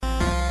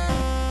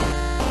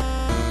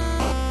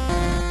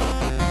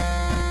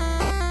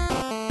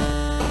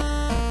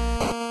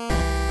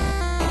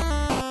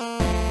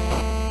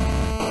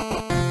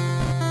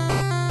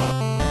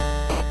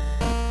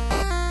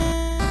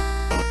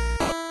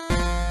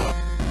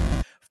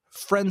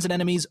Friends and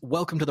enemies,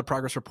 welcome to the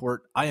Progress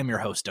Report. I am your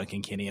host,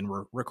 Duncan Kinney, and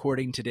we're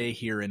recording today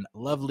here in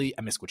lovely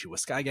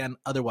Amiskwaciwâskagan,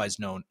 otherwise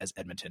known as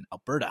Edmonton,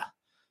 Alberta.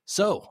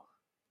 So,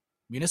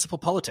 municipal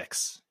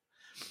politics.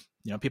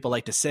 You know, people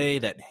like to say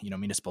that,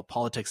 municipal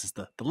politics is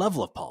the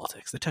level of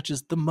politics that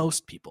touches the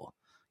most people.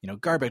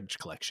 Garbage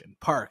collection,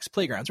 parks,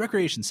 playgrounds,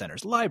 recreation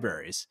centers,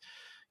 libraries,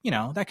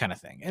 that kind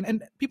of thing.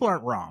 And people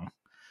aren't wrong.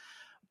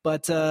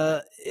 But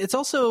it's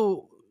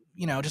also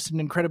just an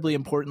incredibly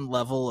important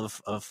level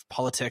of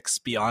politics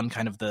beyond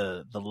kind of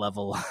the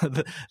level,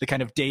 the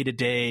kind of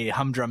day-to-day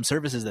humdrum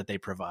services that they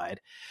provide.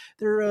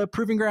 They're a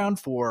proving ground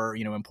for,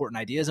 important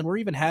ideas. And we're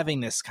even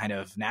having this kind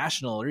of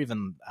national or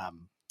even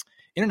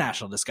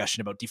international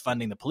discussion about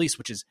defunding the police,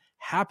 which is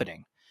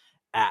happening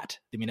at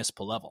the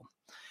municipal level.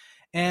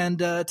 And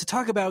to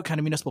talk about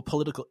kind of municipal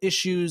political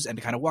issues and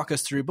to kind of walk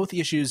us through both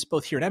the issues,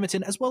 both here in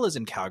Edmonton as well as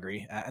in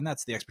Calgary, and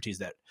that's the expertise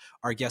that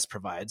our guest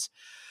provides,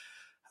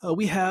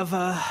 we have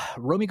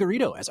Romy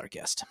Garrido as our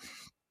guest.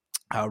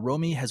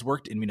 Romy has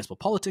worked in municipal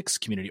politics,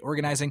 community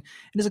organizing,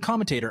 and is a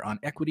commentator on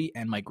equity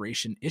and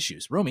migration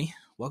issues. Romy,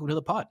 welcome to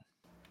the pod.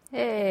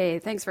 Hey,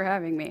 thanks for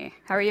having me.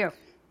 How are you?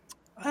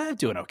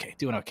 Doing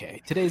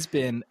okay. Today's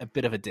been a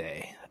bit of a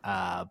day,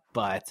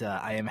 but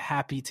I am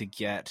happy to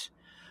get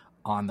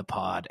on the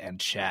pod and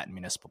chat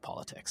municipal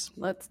politics.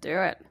 Let's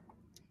do it.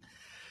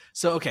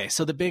 So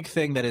the big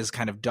thing that is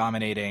kind of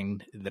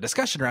dominating the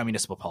discussion around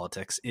municipal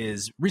politics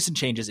is recent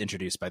changes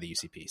introduced by the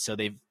UCP. So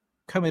they've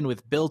come in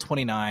with Bill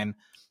 29,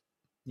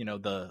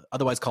 the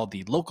otherwise called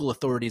the Local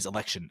Authorities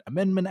Election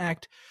Amendment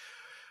Act,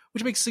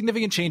 which makes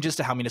significant changes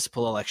to how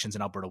municipal elections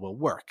in Alberta will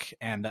work.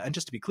 And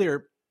just to be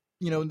clear,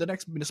 the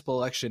next municipal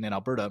election in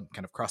Alberta,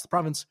 kind of across the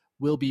province,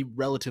 will be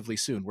relatively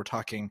soon. We're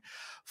talking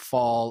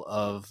fall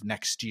of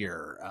next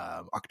year,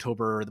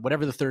 October,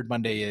 whatever the third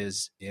Monday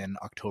is in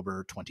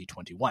October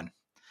 2021.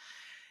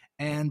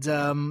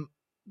 And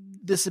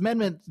this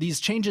amendment, these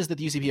changes that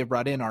the UCP have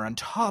brought in are on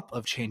top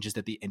of changes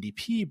that the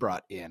NDP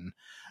brought in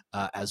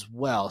as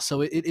well.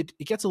 So it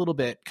gets a little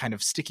bit kind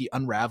of sticky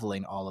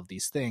unraveling all of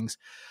these things.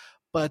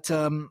 But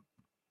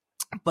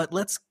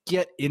let's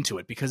get into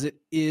it because it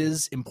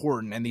is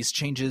important, and these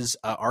changes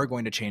are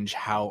going to change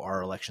how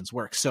our elections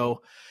work.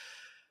 So,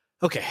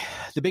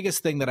 the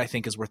biggest thing that I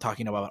think is worth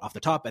talking about off the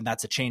top, and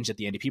that's a change that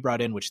the NDP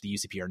brought in, which the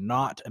UCP are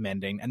not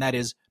amending, and that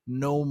is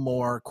no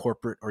more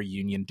corporate or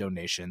union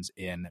donations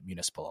in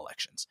municipal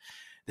elections.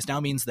 This now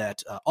means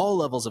that all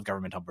levels of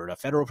government, Alberta,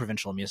 federal,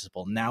 provincial, and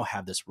municipal, now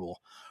have this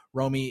rule.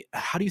 Romy,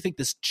 how do you think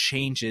this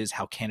changes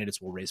how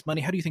candidates will raise money?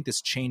 How do you think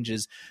this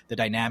changes the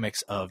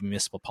dynamics of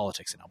municipal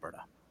politics in Alberta?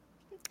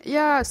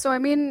 Yeah, so I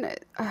mean,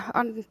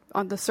 on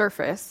the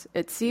surface,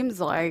 it seems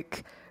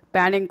like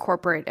banning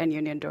corporate and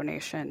union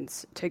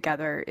donations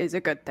together is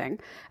a good thing.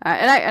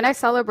 And I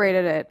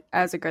celebrated it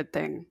as a good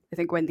thing, I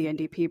think, when the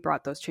NDP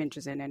brought those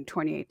changes in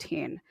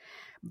 2018.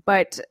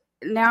 But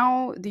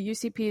now the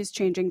UCP is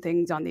changing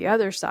things on the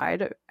other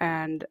side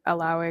and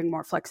allowing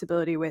more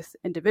flexibility with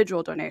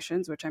individual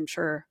donations, which I'm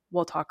sure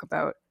we'll talk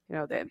about,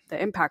 the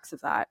impacts of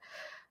that.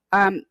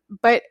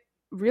 But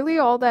really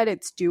all that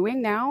it's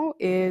doing now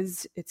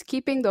is it's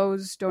keeping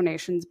those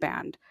donations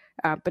banned,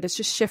 but it's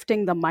just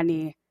shifting the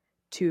money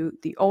to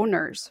the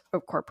owners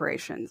of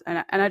corporations.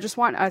 And I just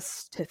want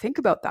us to think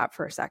about that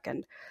for a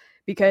second,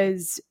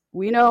 because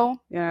we know,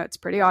 it's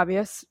pretty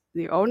obvious,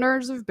 the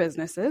owners of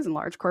businesses and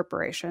large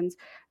corporations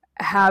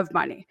have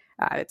money.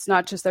 It's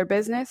not just their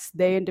business.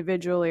 They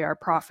individually are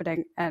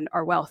profiting and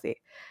are wealthy.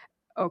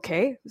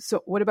 Okay,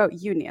 so what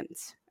about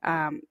unions?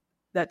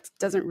 That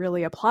doesn't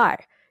really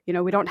apply.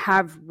 We don't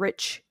have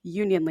rich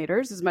union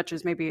leaders as much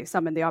as maybe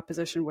some in the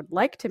opposition would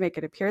like to make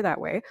it appear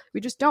that way.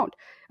 We just don't.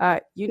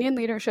 Union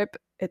leadership,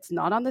 it's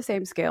not on the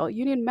same scale.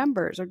 Union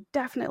members are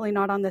definitely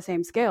not on the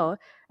same scale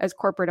as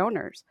corporate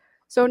owners.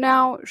 So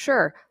now,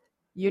 sure,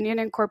 union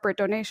and corporate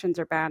donations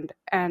are banned,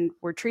 and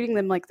we're treating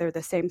them like they're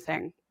the same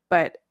thing.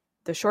 But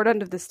the short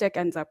end of the stick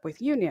ends up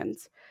with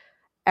unions.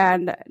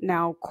 And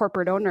now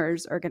corporate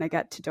owners are going to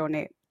get to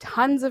donate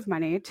tons of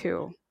money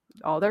to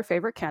all their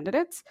favorite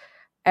candidates.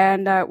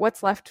 And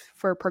what's left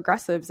for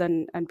progressives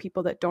and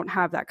people that don't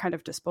have that kind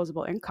of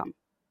disposable income?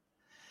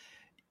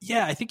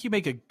 Yeah, I think you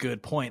make a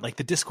good point. Like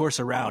the discourse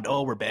around,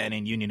 we're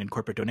banning union and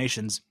corporate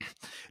donations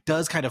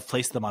does kind of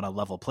place them on a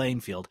level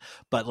playing field.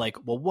 But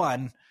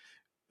one,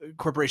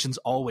 corporations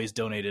always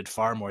donated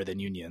far more than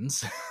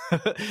unions.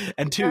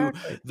 And two,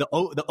 the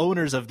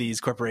owners of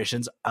these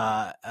corporations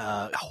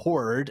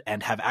hoard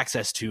and have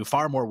access to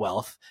far more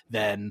wealth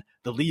than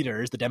the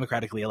leaders, the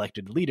democratically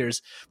elected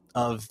leaders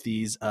of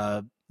these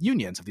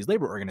unions, of these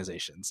labor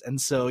organizations. And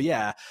so,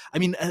 yeah, I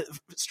mean,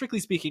 strictly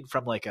speaking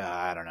from like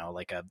a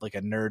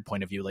nerd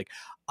point of view, like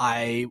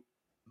I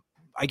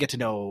get to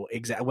know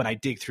exactly when I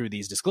dig through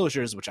these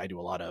disclosures, which I do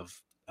a lot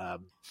of,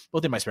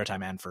 both in my spare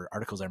time and for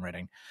articles I'm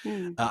writing,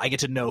 I get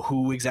to know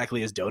who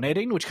exactly is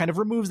donating, which kind of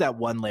removes that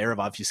one layer of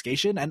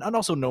obfuscation, and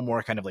also no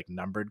more kind of like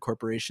numbered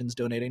corporations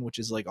donating, which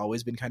is like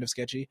always been kind of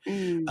sketchy.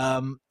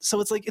 So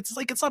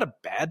it's not a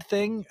bad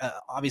thing.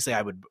 Obviously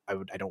I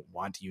don't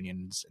want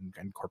unions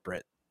and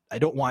corporate I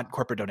don't want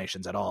corporate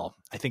donations at all.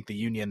 I think the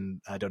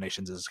union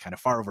donations is kind of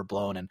far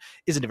overblown and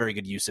isn't a very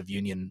good use of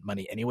union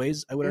money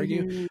anyways, I would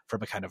argue,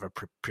 from a kind of a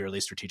purely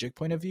strategic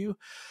point of view.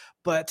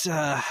 But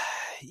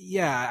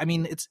yeah, I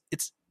mean,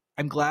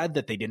 I'm glad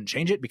that they didn't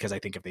change it, because I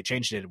think if they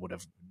changed it, it would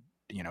have,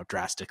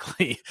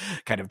 drastically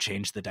kind of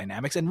changed the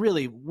dynamics, and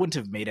really wouldn't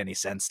have made any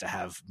sense to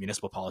have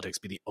municipal politics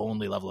be the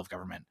only level of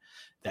government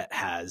that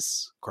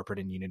has corporate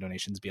and union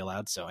donations be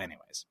allowed. So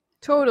anyways.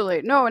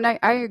 Totally. No, and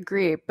I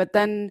agree. But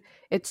then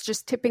it's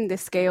just tipping the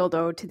scale,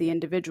 though, to the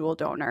individual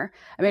donor.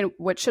 I mean,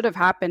 what should have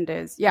happened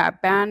is,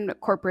 ban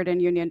corporate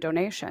and union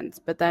donations,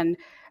 but then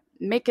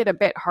make it a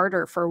bit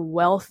harder for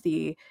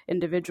wealthy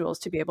individuals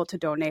to be able to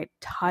donate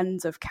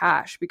tons of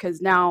cash,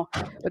 because now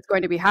what's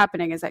going to be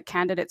happening is that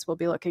candidates will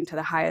be looking to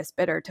the highest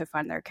bidder to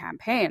fund their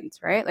campaigns,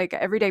 right? Like,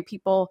 everyday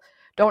people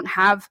don't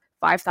have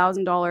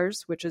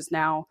 $5,000, which is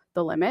now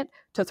the limit,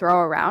 to throw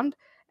around.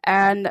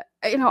 And,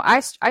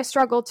 I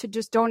struggle to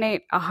just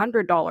donate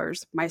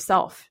 $100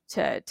 myself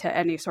to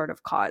any sort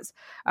of cause,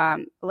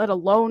 let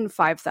alone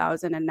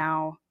 5,000. And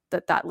now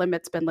that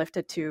limit's been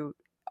lifted to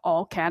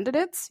all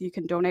candidates, you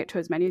can donate to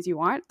as many as you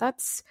want.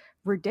 That's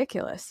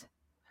ridiculous.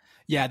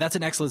 Yeah, that's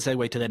an excellent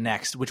segue to the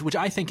next, which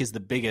I think is the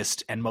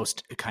biggest and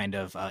most kind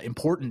of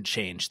important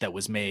change that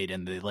was made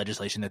in the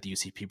legislation that the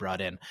UCP brought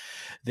in.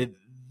 The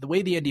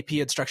way the NDP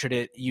had structured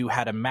it, you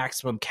had a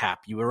maximum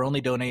cap. You were only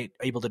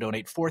able to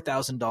donate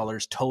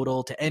 $4,000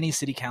 total to any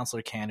city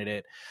councillor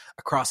candidate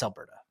across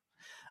Alberta.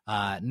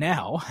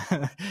 Now,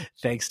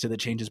 thanks to the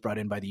changes brought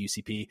in by the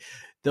UCP,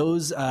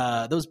 those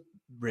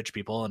rich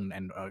people and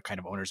kind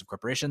of owners of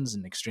corporations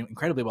and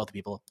incredibly wealthy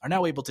people are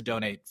now able to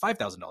donate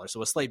 $5,000,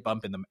 so a slight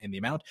bump in the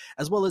amount,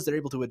 as well as they're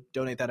able to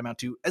donate that amount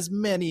to as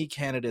many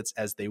candidates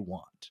as they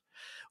want,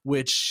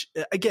 which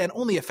again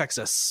only affects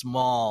a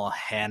small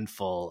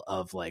handful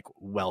of like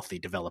wealthy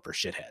developer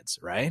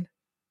shitheads, right?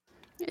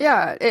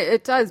 Yeah,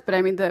 it does. But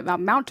I mean, the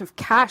amount of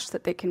cash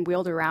that they can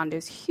wield around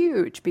is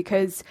huge,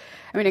 because,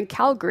 I mean, in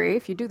Calgary,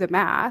 if you do the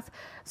math,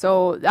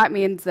 so that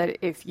means that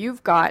if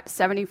you've got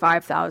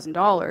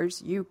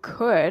 $75,000, you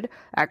could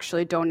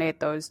actually donate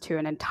those to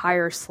an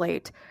entire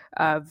slate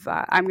of,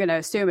 I'm going to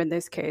assume in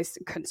this case,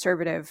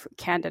 conservative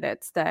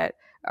candidates that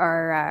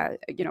are,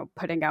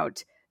 putting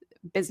out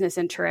business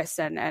interests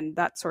and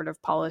that sort of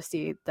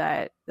policy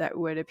that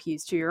would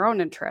appease to your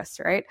own interests,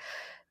 right?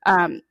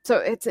 So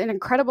it's an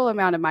incredible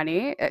amount of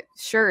money.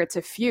 Sure, it's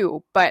a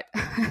few, but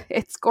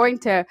it's going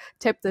to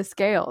tip the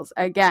scales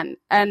again.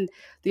 And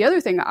the other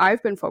thing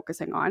I've been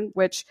focusing on,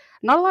 which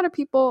not a lot of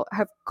people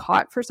have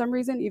caught for some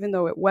reason, even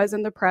though it was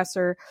in the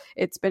presser,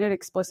 it's been an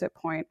explicit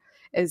point,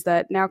 is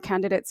that now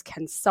candidates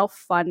can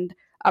self-fund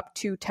up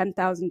to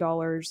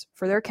 $10,000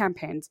 for their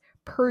campaigns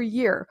per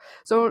year.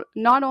 So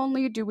not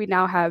only do we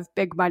now have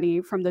big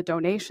money from the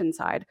donation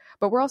side,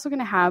 but we're also going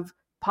to have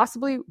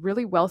possibly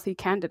really wealthy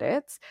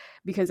candidates,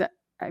 because,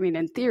 I mean,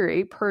 in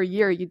theory, per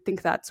year, you'd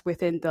think that's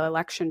within the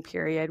election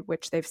period,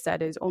 which they've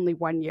said is only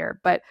 1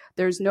 year, but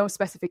there's no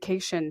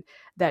specification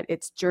that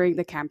it's during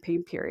the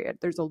campaign period.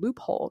 There's a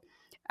loophole,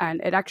 and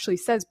it actually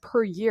says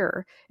per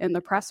year in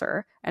the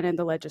presser and in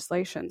the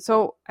legislation.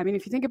 So, I mean,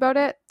 if you think about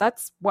it,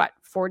 that's what,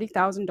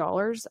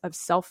 $40,000 of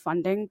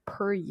self-funding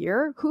per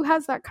year? Who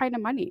has that kind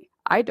of money?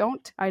 I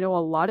don't. I know a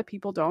lot of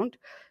people don't.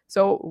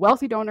 So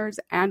wealthy donors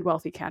and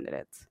wealthy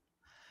candidates.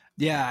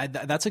 Yeah,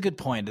 that's a good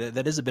point.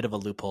 That is a bit of a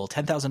loophole.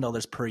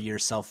 $10,000 per year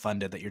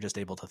self-funded that you're just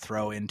able to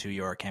throw into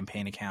your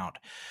campaign account.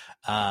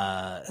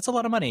 That's a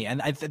lot of money.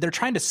 And they're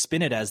trying to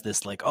spin it as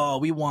this like, oh,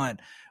 we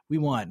want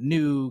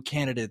new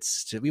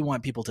candidates we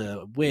want people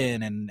to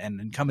win and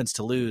incumbents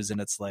to lose.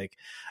 And it's like,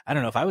 I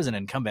don't know, if I was an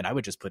incumbent, I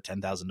would just put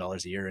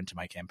 $10,000 a year into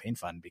my campaign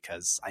fund,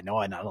 because I know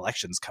an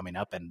election's coming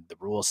up and the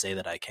rules say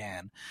that I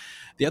can.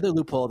 The other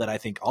loophole that I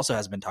think also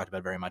hasn't been talked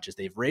about very much is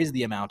they've raised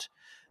the amount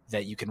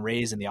that you can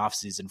raise in the off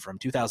season from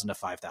 $2,000 to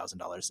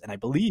 $5,000. And I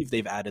believe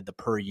they've added the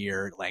per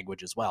year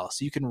language as well.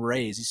 So you can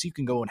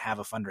go and have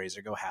a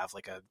fundraiser, go have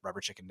like a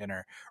rubber chicken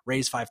dinner,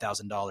 raise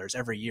 $5,000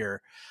 every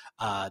year.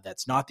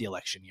 That's not the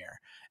election year.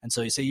 And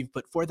so you say you've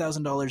put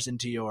 $4,000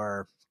 into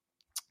your,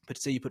 but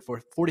say you put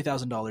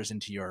 $40,000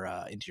 into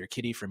your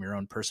kitty from your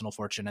own personal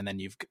fortune, and then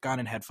you've gone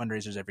and had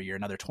fundraisers every year,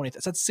 another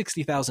 $20,000. That's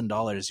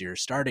 $60,000 you're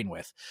starting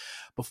with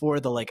before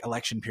the like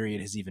election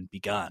period has even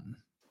begun.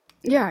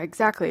 Yeah,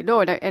 exactly.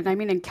 No, and I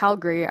mean, in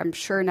Calgary, I'm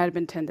sure in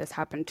Edmonton this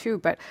happened too,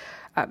 but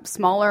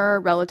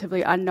smaller,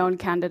 relatively unknown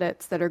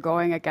candidates that are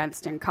going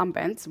against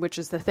incumbents, which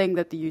is the thing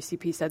that the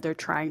UCP said they're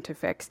trying to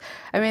fix.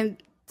 I mean,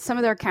 some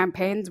of their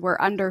campaigns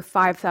were under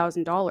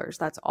 $5,000.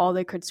 That's all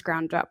they could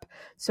scrounge up.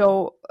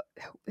 So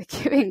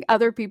giving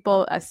other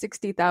people a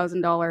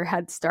 $60,000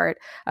 head start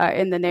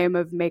in the name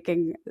of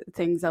making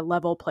things a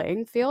level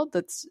playing field,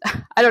 that's,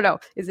 I don't know,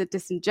 is it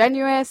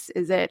disingenuous?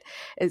 Is it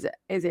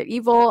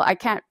evil? I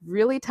can't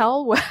really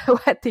tell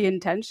what the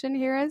intention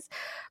here is,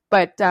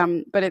 but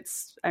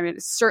it's, I mean,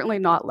 it's certainly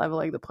not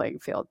leveling the playing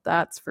field.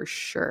 That's for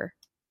sure.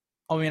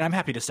 I mean, I'm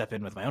happy to step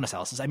in with my own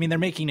analysis. I mean, they're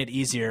making it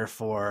easier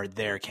for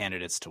their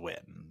candidates to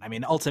win. I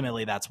mean,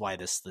 ultimately, that's why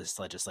this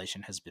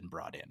legislation has been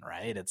brought in,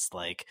 right? It's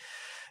like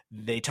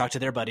they talk to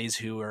their buddies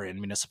who are in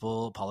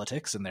municipal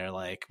politics, and they're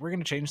like, we're going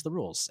to change the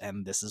rules,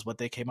 and this is what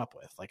they came up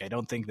with. Like, I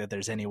don't think that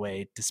there's any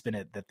way to spin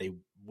it that they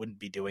wouldn't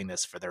be doing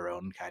this for their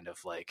own kind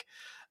of like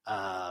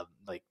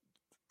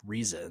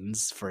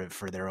reasons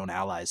for their own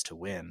allies to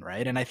win,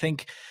 right? And I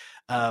think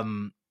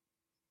when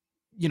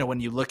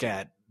you look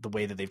at the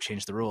way that they've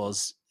changed the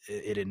rules,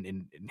 it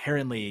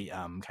inherently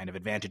kind of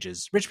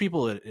advantages rich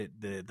people.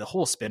 The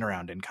whole spin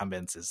around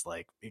incumbents is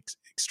like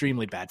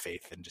extremely bad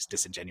faith and just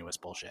disingenuous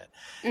bullshit.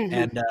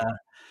 Mm-hmm.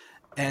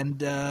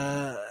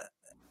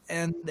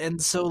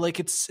 And so like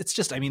it's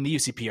just, I mean, the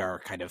UCP are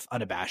kind of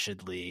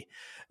unabashedly,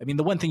 I mean,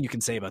 the one thing you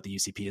can say about the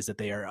UCP is that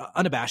they are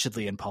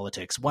unabashedly in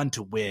politics, one,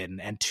 to win,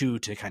 and two,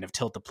 to kind of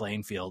tilt the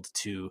playing field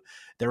to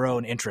their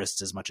own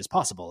interests as much as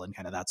possible. And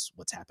kind of that's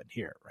what's happened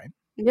here, right?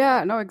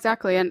 Yeah, no,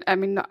 exactly. And I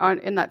mean,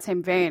 in that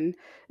same vein,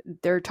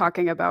 they're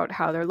talking about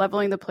how they're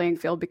leveling the playing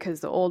field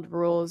because the old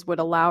rules would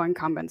allow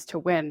incumbents to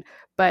win.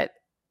 But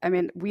I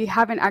mean, we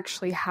haven't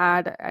actually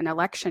had an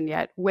election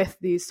yet with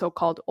these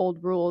so-called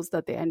old rules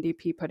that the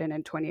NDP put in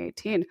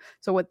 2018.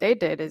 So what they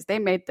did is they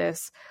made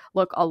this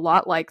look a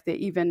lot like the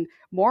even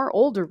more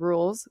older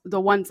rules, the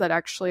ones that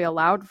actually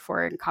allowed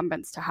for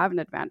incumbents to have an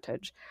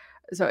advantage.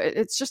 So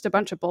it's just a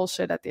bunch of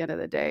bullshit at the end of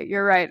the day.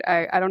 You're right.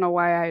 I don't know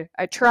why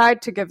I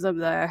tried to give them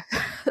the,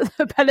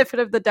 the benefit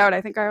of the doubt.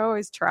 I think I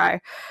always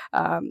try,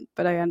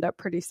 but I end up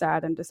pretty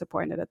sad and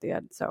disappointed at the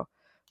end. So.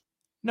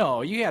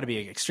 No, you got to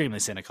be extremely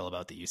cynical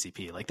about the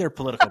UCP. Like, their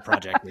political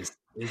project is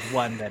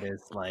one that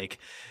is like,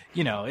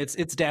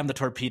 it's damn the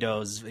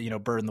torpedoes,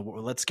 burn the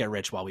world. Let's get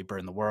rich while we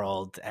burn the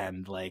world.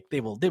 And like,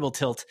 they will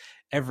tilt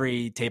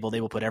every table.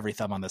 They will put every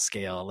thumb on the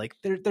scale. Like,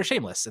 they're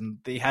shameless, and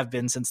they have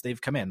been since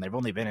they've come in. They've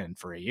only been in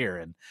for a year,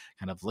 and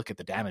kind of look at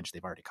the damage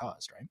they've already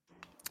caused, right?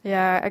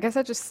 Yeah, I guess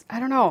I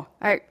don't know.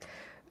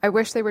 I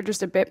wish they were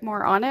just a bit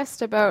more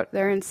honest about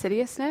their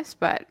insidiousness,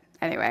 but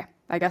anyway,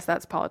 I guess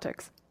that's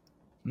politics.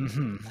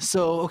 Mm-hmm.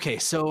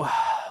 So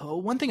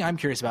one thing I'm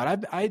curious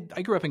about, I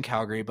grew up in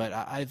Calgary, but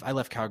I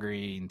left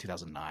Calgary in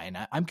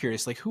 2009. I'm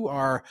curious, like, who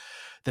are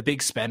the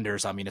big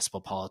spenders on municipal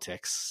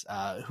politics?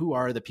 Who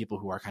are the people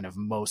who are kind of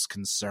most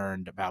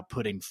concerned about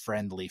putting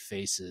friendly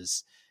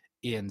faces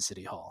in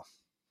City Hall?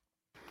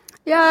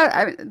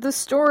 Yeah, the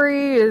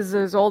story is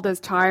as old as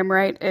time,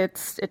 right?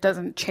 It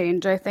doesn't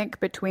change, I think,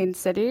 between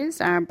cities.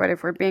 But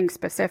if we're being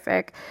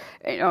specific,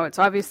 it's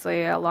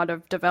obviously a lot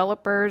of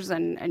developers,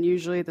 and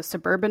usually the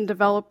suburban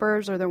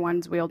developers are the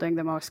ones wielding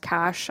the most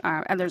cash.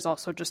 And there's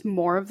also just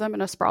more of them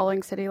in a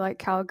sprawling city like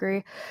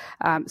Calgary.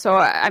 So,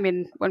 I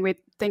mean, when we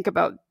think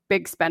about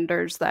big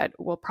spenders that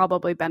will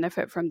probably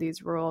benefit from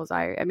these rules,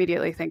 I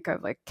immediately think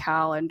of like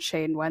Cal and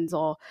Shane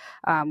Wenzel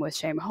with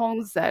Shane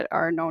Homes, that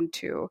are known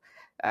to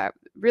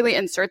really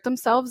insert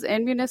themselves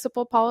in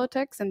municipal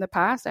politics in the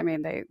past. I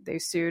mean, they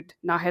sued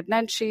Nahid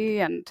Nenshi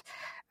and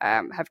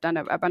have done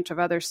a bunch of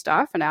other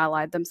stuff and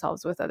allied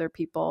themselves with other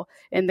people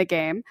in the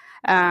game.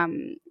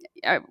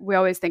 We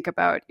always think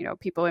about,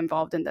 people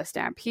involved in the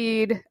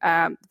Stampede,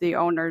 the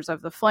owners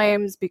of the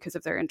Flames because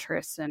of their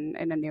interests in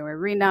a new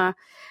arena.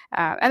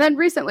 And then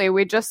recently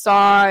we just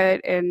saw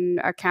it in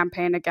a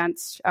campaign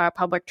against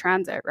public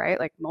transit, right?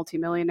 Like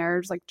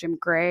multimillionaires like Jim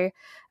Gray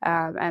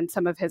and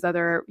some of his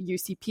other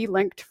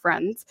UCP-linked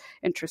friends,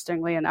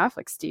 interestingly enough,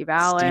 like Steve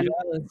Allen.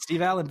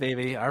 Steve Allen,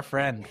 baby, our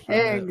friend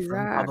from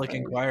Public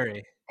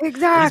Inquiry.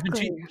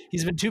 Exactly.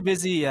 He's been too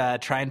busy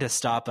trying to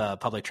stop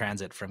public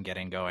transit from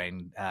getting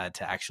going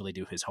to actually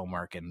do his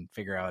homework and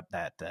figure out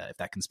that if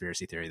that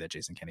conspiracy theory that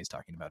Jason Kenney's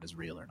talking about is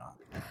real or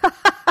not.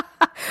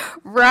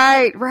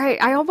 Right.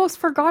 I almost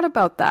forgot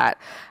about that.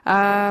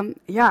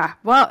 Yeah.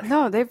 Well,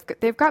 no,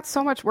 they've got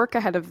so much work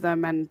ahead of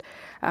them, and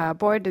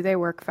boy, do they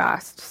work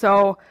fast.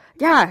 So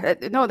yeah,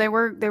 no, they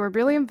were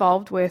really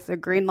involved with the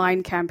Green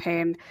Line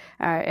campaign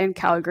in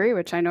Calgary,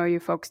 which I know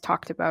you folks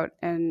talked about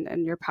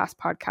in your past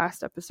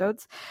podcast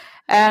episodes,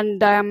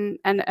 and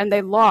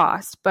they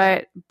lost.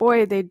 But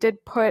boy, they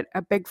did put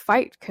a big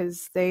fight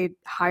because they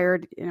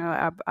hired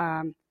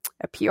a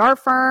PR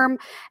firm,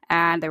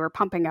 and they were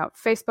pumping out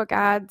Facebook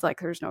ads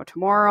like there's no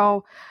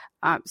tomorrow.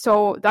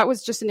 So that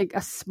was just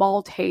a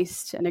small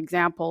taste, an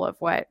example of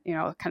what,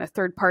 kind of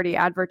third-party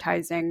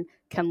advertising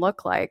can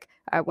look like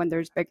when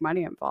there's big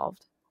money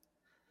involved.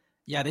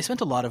 Yeah, they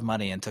spent a lot of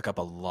money and took up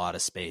a lot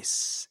of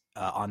space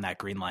on that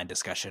Green Line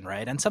discussion,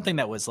 right? And something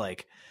that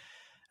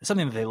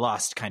they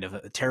lost kind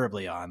of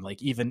terribly on,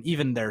 like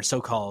even their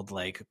so-called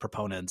like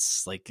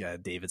proponents like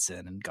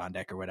Davidson and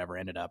Gondek or whatever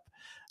ended up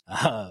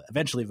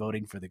eventually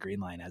voting for the Green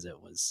Line as it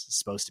was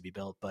supposed to be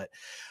built. But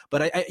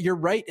you're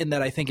right in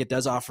that I think it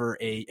does offer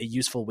a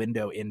useful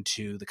window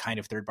into the kind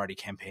of third-party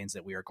campaigns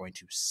that we are going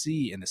to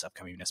see in this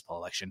upcoming municipal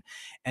election.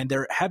 And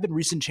there have been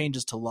recent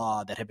changes to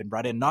law that have been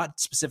brought in, not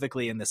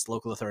specifically in this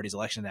Local Authorities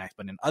Election Act,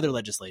 but in other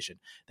legislation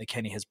that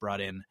Kenney has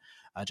brought in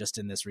just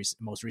in this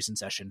most recent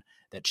session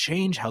that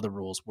change how the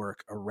rules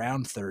work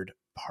around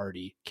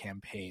third-party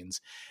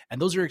campaigns.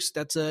 And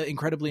that's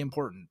incredibly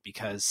important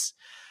because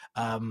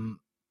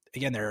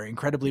again, there are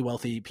incredibly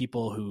wealthy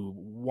people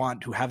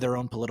who have their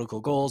own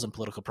political goals and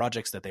political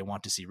projects that they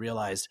want to see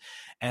realized.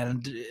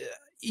 And,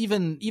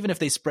 even if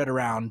they spread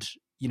around,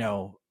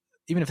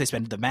 even if they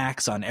spend the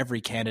max on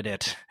every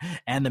candidate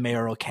and the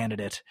mayoral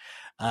candidate,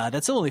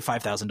 that's still only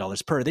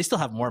 $5,000 per. They still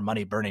have more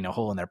money burning a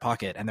hole in their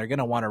pocket, and they're going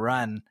to want to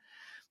run.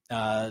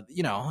 They're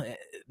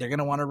going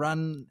to want to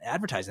run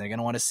advertising. They're going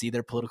to want to see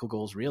their political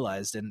goals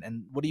realized.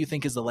 And what do you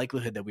think is the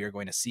likelihood that we are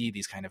going to see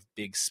these kind of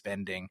big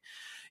spending,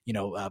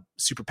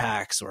 super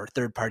PACs or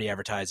third party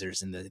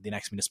advertisers in the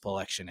next municipal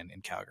election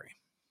in Calgary?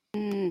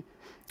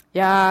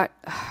 Yeah.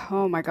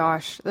 Oh my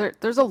gosh.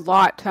 There's a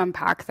lot to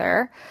unpack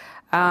there.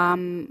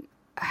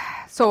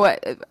 So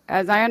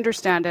as I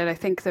understand it, I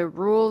think the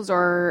rules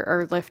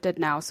are lifted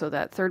now so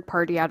that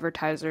third-party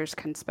advertisers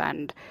can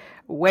spend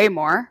way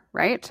more,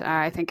 right?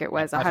 I think it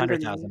was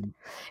 500,000.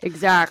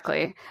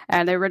 Exactly.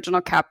 And the original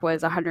cap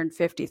was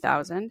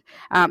 150,000.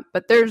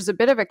 But there's a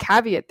bit of a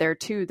caveat there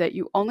too, that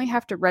you only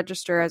have to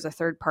register as a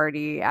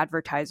third-party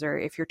advertiser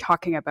if you're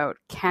talking about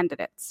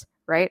candidates.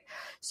 Right.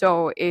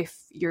 So if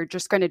you're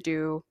just going to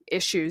do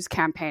issues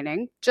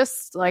campaigning,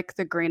 just like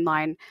the Green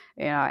Line,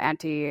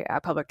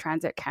 anti-public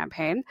transit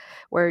campaign,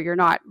 where you're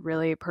not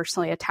really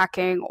personally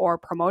attacking or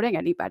promoting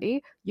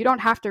anybody, you don't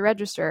have to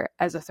register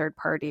as a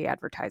third-party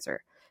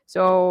advertiser.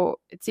 So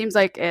it seems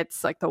like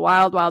it's like the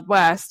wild, wild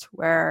west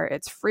where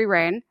it's free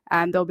reign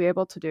and they'll be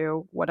able to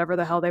do whatever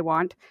the hell they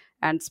want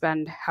and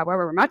spend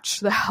however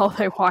much the hell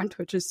they want,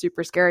 which is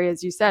super scary.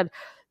 As you said,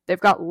 they've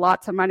got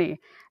lots of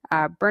money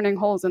burning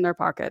holes in their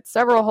pockets,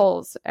 several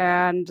holes,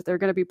 and they're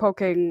going to be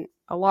poking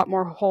a lot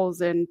more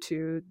holes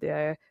into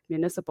the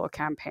municipal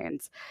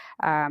campaigns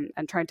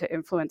and trying to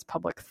influence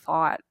public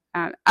thought.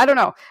 I don't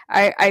know.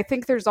 I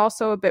think there's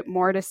also a bit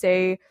more to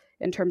say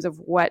in terms of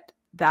what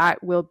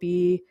that will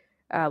be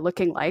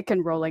looking like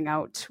and rolling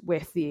out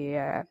with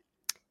the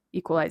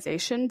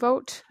equalization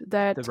vote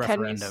that the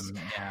referendum.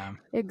 Yeah,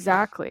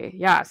 exactly.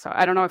 Yeah. So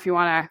I don't know if you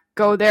want to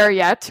go there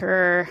yet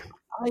or.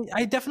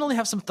 I definitely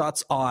have some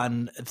thoughts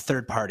on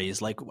third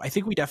parties. Like, I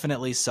think we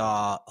definitely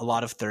saw a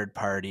lot of third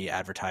party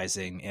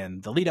advertising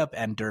in the lead up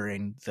and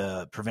during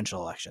the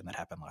provincial election that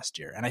happened last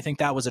year. And I think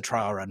that was a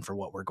trial run for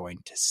what we're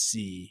going to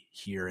see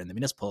here in the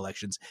municipal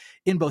elections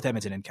in both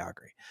Edmonton and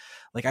Calgary.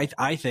 Like,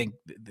 I think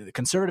the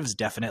Conservatives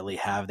definitely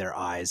have their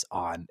eyes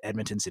on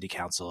Edmonton City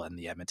Council and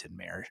the Edmonton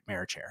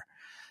mayor chair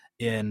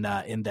in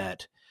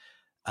that.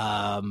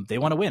 They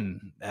want to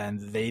win, and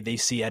they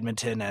see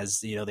Edmonton as,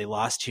 they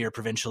lost here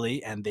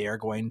provincially, and they are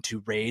going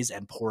to raise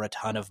and pour a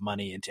ton of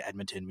money into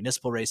Edmonton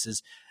municipal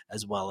races,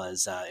 as well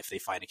as if they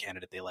find a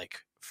candidate they like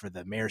for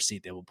the mayor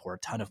seat, they will pour a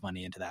ton of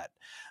money into that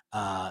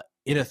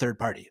in a third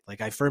party.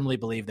 Like, I firmly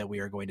believe that we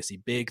are going to see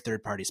big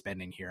third party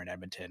spending here in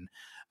Edmonton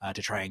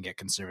to try and get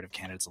Conservative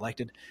candidates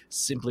elected,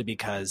 simply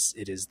because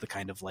it is the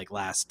kind of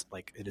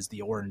it is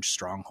the orange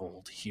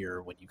stronghold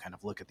here when you kind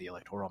of look at the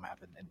electoral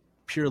map, and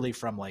purely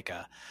from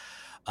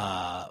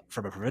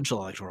from a provincial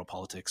electoral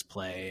politics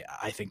play,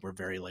 I think we're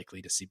very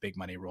likely to see big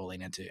money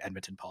rolling into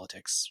Edmonton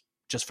politics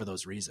just for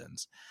those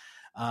reasons.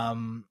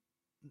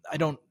 I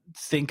don't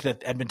think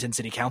that Edmonton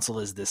City Council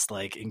is this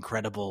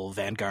incredible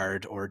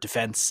vanguard or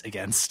defense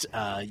against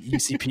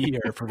UCP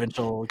or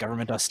provincial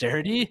government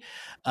austerity.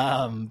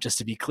 Just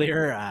to be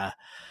clear,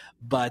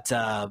 but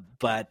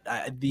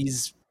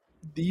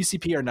the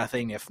UCP are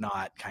nothing if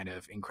not kind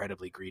of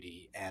incredibly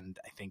greedy, and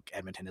I think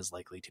Edmonton is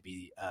likely to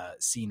be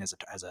seen as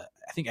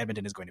I think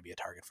Edmonton is going to be a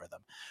target for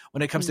them.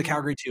 When it comes to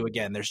Calgary too,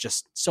 again, there's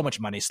just so much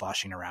money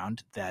sloshing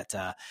around that,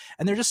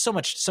 and there's just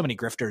so many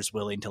grifters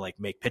willing to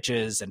make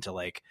pitches and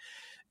to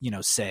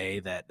say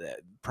that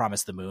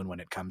promise the moon when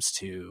it comes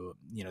to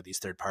these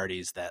third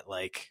parties, that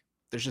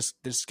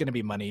there's going to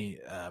be money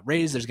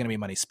raised, there's going to be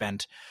money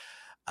spent,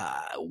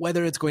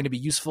 whether it's going to be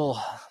useful.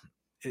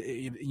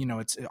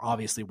 It's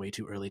obviously way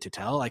too early to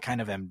tell. I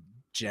kind of am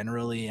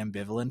generally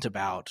ambivalent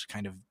about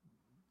kind of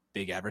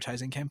big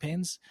advertising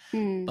campaigns,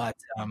 but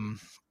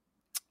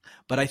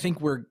I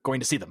think we're going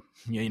to see them.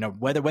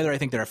 Whether I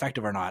think they're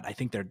effective or not, I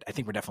think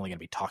we're definitely going to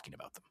be talking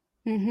about them.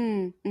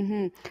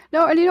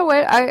 No, and you know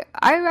what?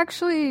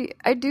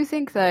 I do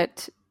think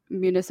that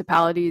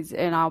municipalities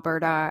in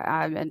Alberta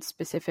and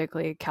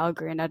specifically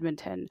Calgary and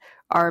Edmonton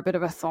are a bit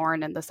of a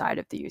thorn in the side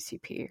of the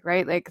UCP,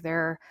 right? Like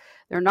they're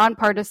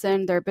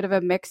nonpartisan, they're a bit of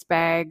a mixed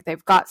bag,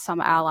 they've got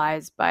some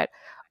allies, but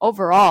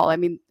overall, I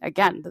mean,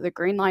 again, the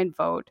Green Line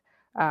vote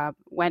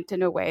went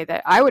in a way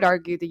that I would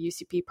argue the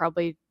UCP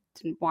probably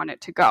didn't want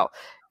it to go.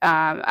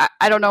 I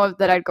don't know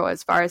that I'd go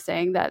as far as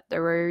saying that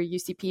there were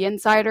UCP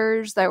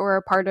insiders that were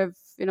a part of,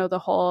 the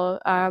whole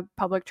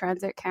public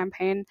transit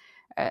campaign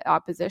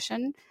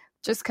opposition,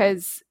 just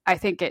because I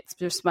think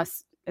it's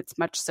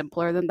much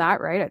simpler than that,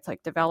 right? It's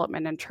like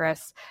development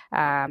interests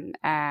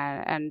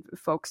and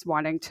folks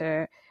wanting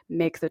to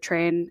make the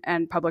train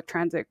and public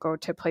transit go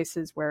to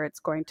places where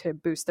it's going to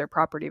boost their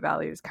property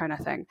values, kind of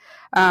thing.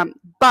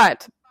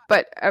 But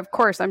of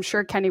course, I'm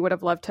sure Kenny would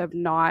have loved to have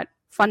not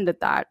funded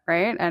that,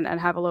 right? And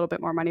have a little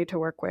bit more money to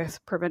work with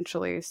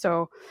provincially.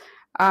 So,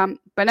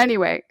 but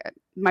anyway,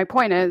 my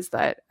point is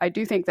that I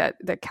do think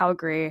that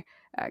Calgary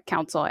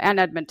Council and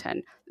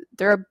Edmonton,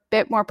 they're a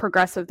bit more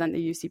progressive than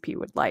the UCP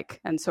would like.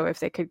 And so if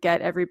they could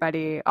get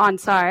everybody on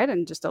side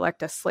and just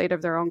elect a slate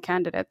of their own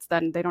candidates,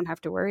 then they don't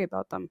have to worry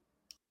about them.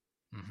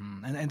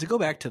 Mm-hmm. And to go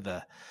back to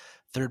the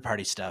third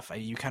party stuff,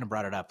 you kind of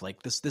brought it up,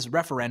 like this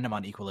referendum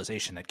on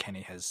equalization that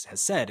Kenny has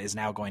said is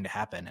now going to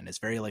happen and is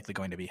very likely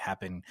going to be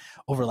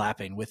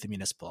overlapping with the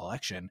municipal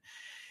election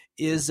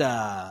is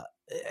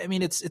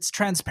it's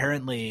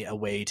transparently a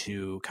way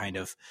to kind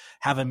of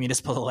have a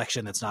municipal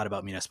election that's not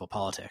about municipal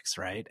politics,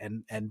 right?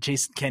 And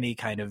Jason Kenney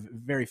kind of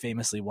very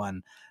famously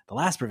won the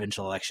last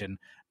provincial election,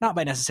 not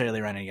by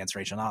necessarily running against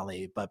Rachel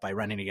Notley, but by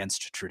running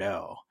against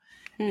Trudeau.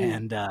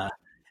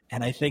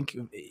 And I think,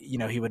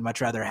 he would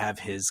much rather have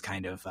his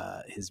kind of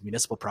his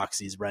municipal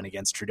proxies run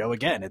against Trudeau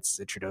again.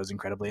 Trudeau's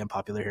incredibly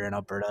unpopular here in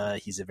Alberta.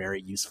 He's a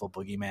very useful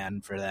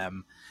boogeyman for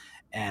them.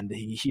 And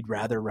he'd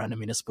rather run a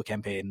municipal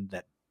campaign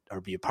or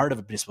be a part of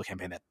a municipal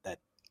campaign that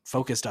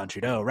focused on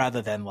Trudeau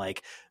rather than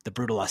like the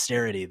brutal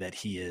austerity that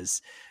he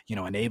is,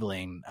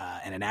 enabling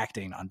and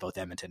enacting on both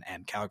Edmonton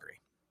and Calgary.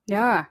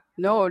 Yeah,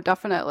 no,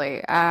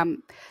 definitely.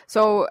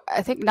 So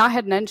I think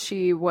Naheed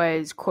Nenshi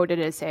was quoted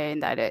as saying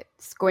that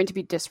it's going to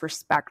be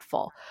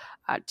disrespectful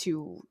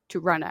to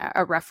run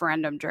a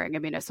referendum during a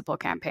municipal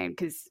campaign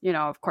because,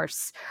 of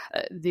course,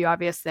 the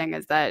obvious thing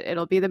is that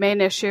it'll be the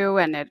main issue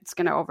and it's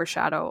going to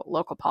overshadow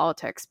local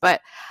politics.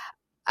 But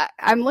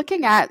I'm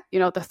looking at,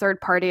 the third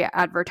party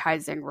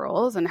advertising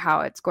rules and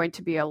how it's going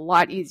to be a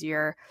lot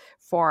easier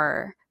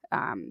for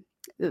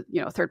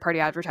third-party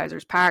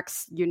advertisers,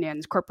 PACs,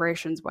 unions,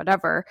 corporations,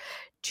 whatever,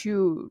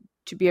 to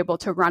be able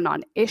to run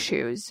on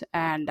issues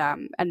and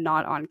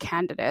not on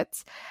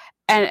candidates.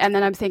 And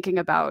then I'm thinking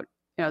about,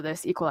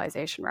 this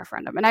equalization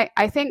referendum. And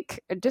I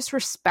think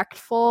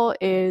disrespectful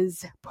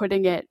is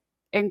putting it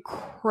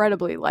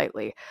incredibly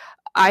lightly.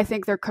 I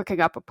think they're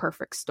cooking up a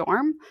perfect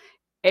storm.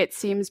 It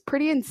seems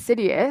pretty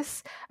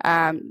insidious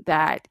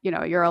that,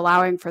 you're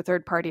allowing for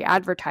third-party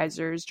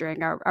advertisers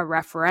during a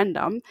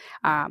referendum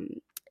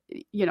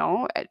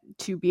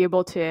to be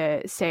able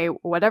to say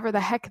whatever the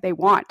heck they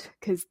want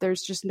because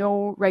there's just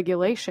no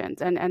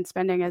regulations and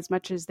spending as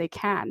much as they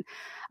can.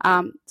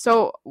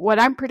 So what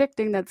I'm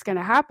predicting that's going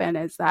to happen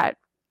is that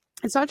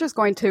it's not just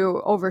going to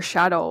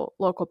overshadow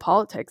local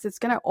politics, it's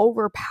going to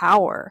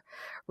overpower,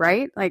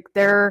 right? Like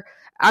they're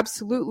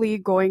absolutely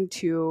going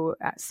to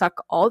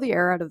suck all the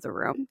air out of the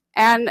room.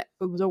 And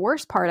the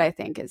worst part, I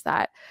think, is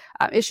that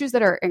issues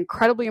that are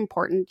incredibly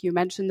important, you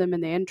mentioned them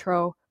in the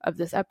intro of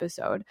this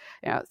episode,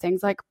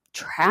 things like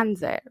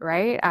transit,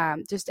 right?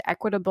 Just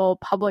equitable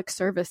public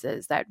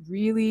services that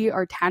really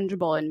are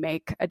tangible and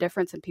make a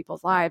difference in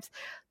people's lives.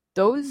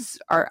 Those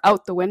are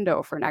out the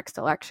window for next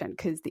election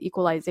because the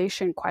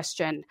equalization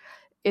question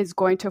is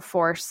going to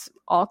force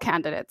all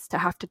candidates to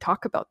have to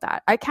talk about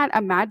that. I can't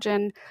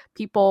imagine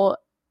people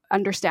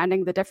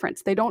understanding the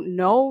difference. They don't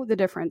know the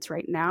difference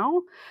right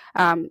now.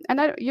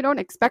 You don't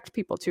expect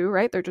people to,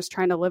 right? They're just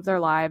trying to live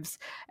their lives.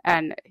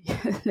 And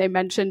they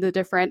mentioned the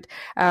different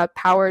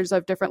powers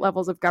of different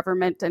levels of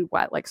government and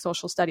like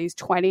social studies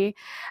 20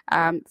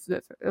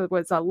 it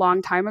was a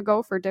long time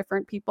ago for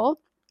different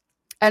people.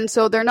 And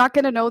so they're not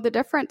going to know the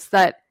difference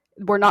that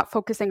we're not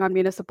focusing on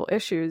municipal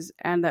issues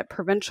and that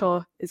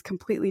provincial is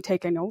completely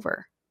taking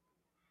over.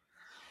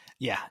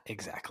 Yeah,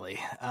 exactly.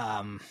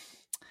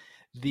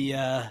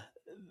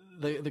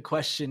 The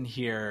question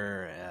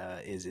here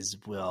is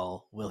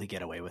will he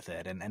get away with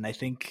it? And I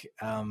think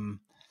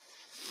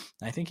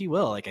he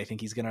will. Like I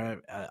think he's going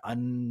to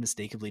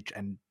unmistakably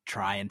and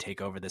try and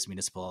take over this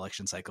municipal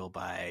election cycle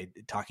by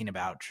talking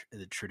about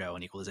the Trudeau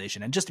and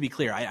equalization. And just to be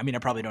clear, I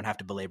probably don't have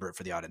to belabor it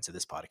for the audience of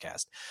this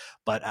podcast,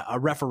 but a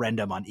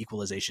referendum on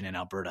equalization in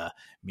Alberta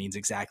means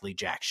exactly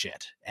jack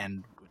shit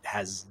and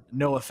has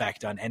no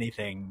effect on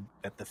anything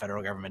that the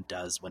federal government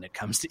does when it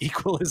comes to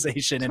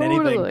equalization.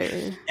 Totally.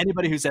 And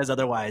anybody who says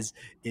otherwise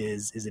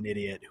is an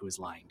idiot who is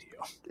lying to you.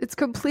 It's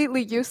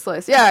completely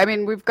useless. Yeah,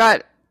 we've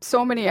got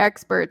so many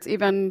experts,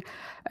 even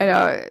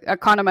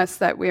economists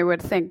that we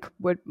would think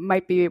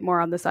might be more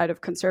on the side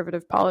of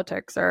conservative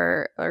politics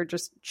are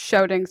just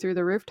shouting through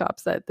the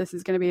rooftops that this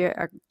is going to be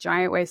a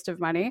giant waste of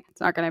money. It's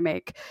not going to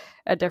make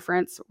a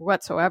difference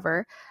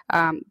whatsoever.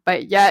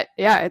 But yet,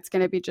 it's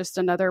going to be just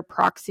another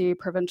proxy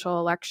provincial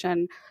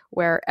election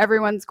where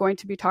everyone's going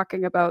to be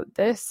talking about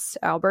this,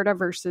 Alberta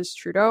versus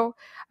Trudeau.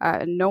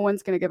 No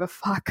one's going to give a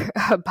fuck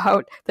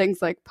about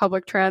things like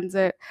public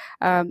transit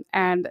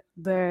and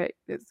the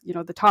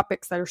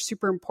topics that are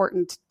super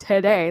important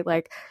today,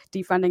 like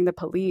defunding the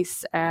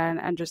police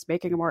and just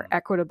making a more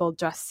equitable,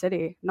 just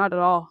city. Not at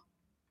all.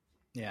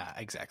 Yeah,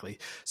 exactly.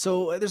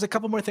 So there's a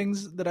couple more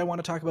things that I want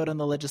to talk about on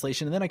the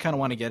legislation, and then I kind of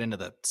want to get into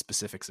the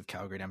specifics of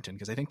Calgary and Edmonton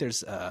because I think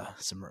there's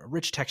some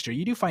rich texture.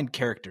 You do find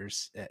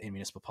characters in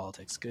municipal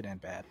politics, good and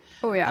bad.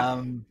 Oh,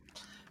 yeah.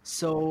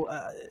 So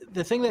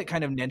the thing that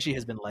kind of Nenshi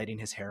has been lighting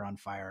his hair on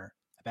fire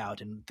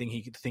about, and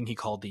the thing he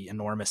called the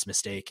enormous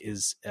mistake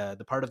is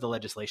the part of the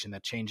legislation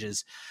that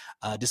changes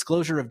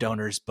disclosure of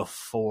donors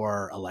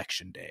before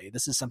election day.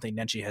 This is something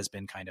Nenshi has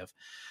been kind of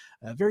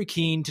very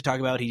keen to talk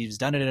about. He's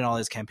done it in all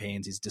his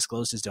campaigns. He's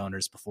disclosed his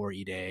donors before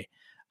E-Day.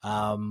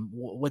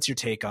 What's your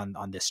take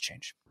on this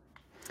change?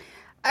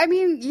 I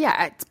mean,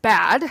 yeah, it's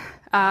bad,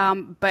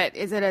 but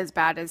is it as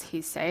bad as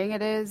he's saying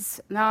it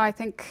is? No, I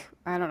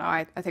don't know.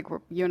 I think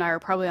you and I are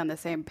probably on the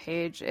same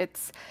page.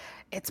 It's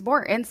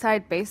more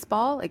inside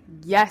baseball. Like,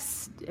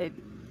 yes, it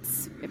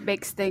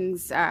makes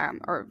things,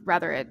 or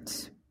rather,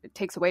 it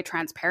takes away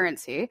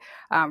transparency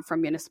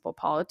from municipal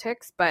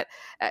politics. But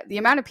the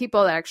amount of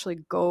people that actually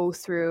go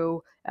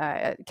through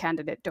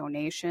candidate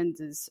donations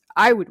is,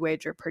 I would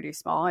wager, pretty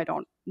small. I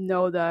don't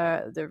know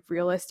the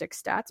realistic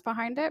stats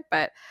behind it,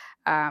 but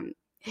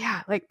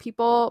yeah, like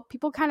people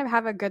kind of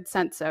have a good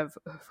sense of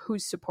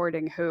who's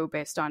supporting who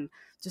based on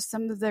just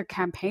some of their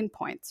campaign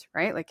points,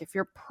 right? Like if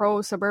you're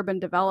pro suburban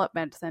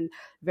development, then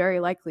very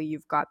likely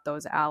you've got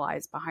those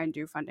allies behind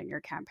you funding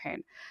your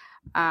campaign.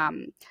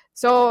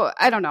 So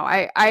I don't know.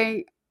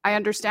 I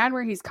understand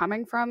where he's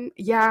coming from.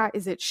 Yeah,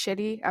 is it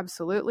shitty?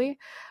 Absolutely.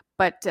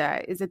 But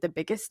is it the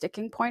biggest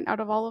sticking point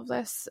out of all of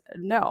this?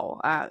 No.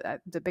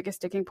 The biggest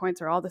sticking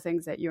points are all the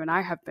things that you and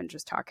I have been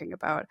just talking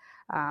about.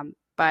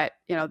 But,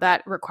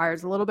 that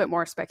requires a little bit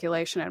more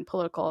speculation and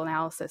political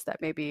analysis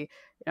that maybe,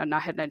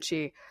 Naheed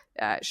Nenshi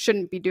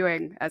shouldn't be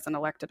doing as an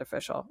elected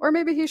official. Or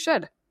maybe he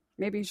should.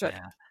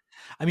 Yeah.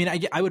 I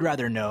mean, I would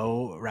rather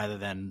know rather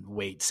than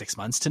wait 6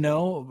 months to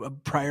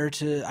know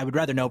I would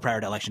rather know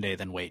prior to election day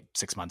than wait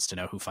 6 months to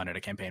know who funded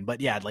a campaign.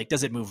 But yeah, like,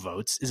 does it move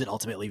votes? Is it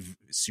ultimately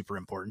super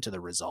important to the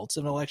results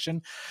of an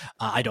election?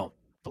 I don't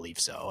believe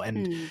so.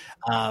 And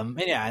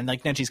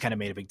like Nenshi's kind of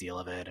made a big deal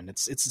of it, and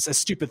it's a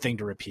stupid thing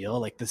to repeal.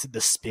 Like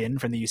the spin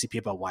from the UCP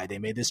about why they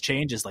made this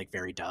change is like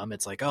very dumb.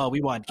 It's like, oh, we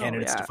want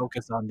candidates to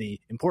focus on the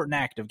important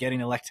act of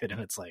getting elected,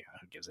 and it's like,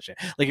 who gives a shit?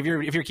 Like if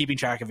you're keeping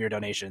track of your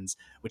donations,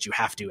 which you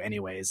have to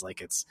anyways,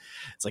 like it's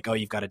like, oh,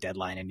 you've got a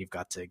deadline and you've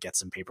got to get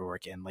some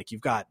paperwork in. Like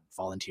you've got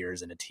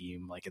volunteers and a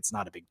team. Like it's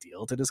not a big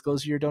deal to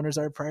disclose who your donors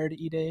are prior to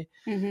E-Day.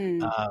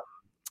 Mm-hmm.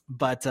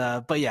 But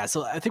yeah,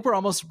 so I think we're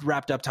almost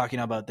wrapped up talking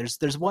about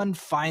there's one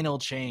final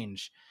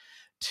change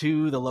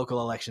to the Local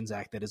Elections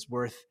Act that is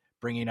worth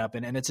bringing up.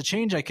 And it's a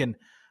change I can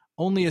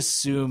only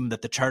assume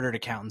that the Chartered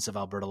Accountants of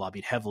Alberta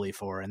lobbied heavily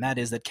for. And that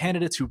is that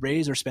candidates who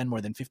raise or spend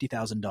more than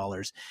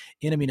 $50,000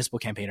 in a municipal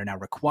campaign are now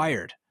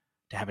required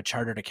to have a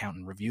chartered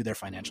accountant review their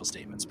financial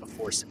statements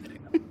before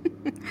submitting them.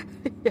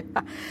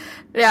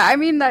 Yeah. I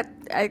mean,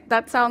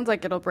 that sounds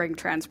like it'll bring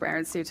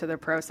transparency to the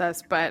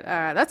process, but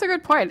that's a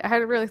good point. I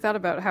hadn't really thought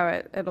about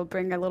how it'll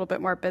bring a little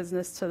bit more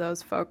business to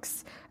those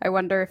folks. I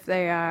wonder if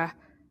they, are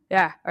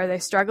they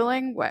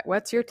struggling?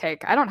 What's your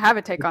take? I don't have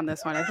a take on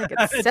this one. I think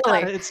it's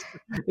silly.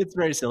 It's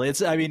very silly.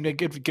 I mean,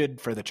 good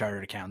for the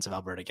Chartered Accountants of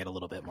Alberta to get a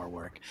little bit more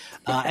work.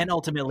 And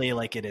ultimately,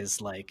 like, it is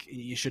like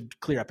you should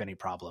clear up any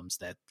problems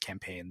that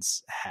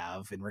campaigns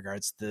have in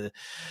regards to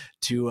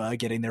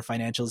getting their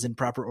financials in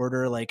proper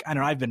order. Like, I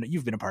don't know,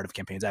 you've been a part of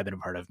campaigns. I've been a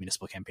part of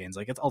municipal campaigns.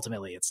 Like,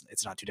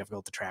 it's not too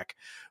difficult to track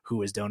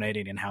who is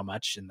donating and how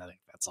much. And I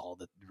think that's all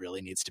that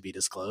really needs to be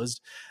disclosed.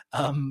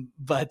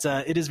 But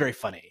it is very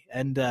funny.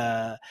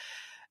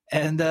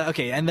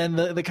 Okay, and then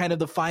the kind of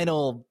the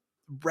final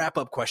wrap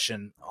up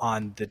question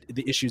on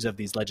the issues of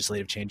these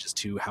legislative changes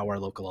to how our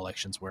local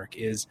elections work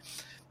is,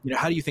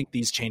 how do you think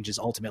these changes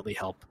ultimately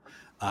help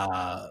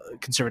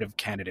conservative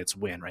candidates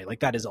win, right? Like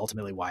that is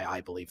ultimately why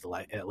I believe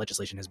the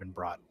legislation has been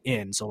brought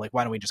in. So like,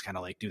 why don't we just kind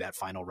of like do that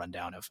final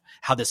rundown of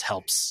how this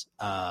helps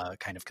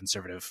kind of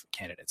conservative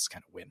candidates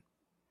kind of win?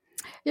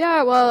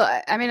 Yeah,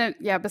 well, I mean,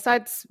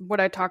 besides what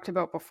I talked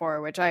about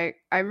before, which I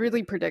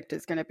really predict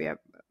is going to be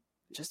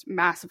just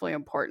massively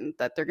important,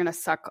 that they're going to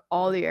suck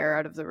all the air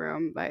out of the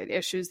room by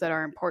issues that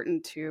are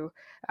important to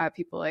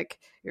people like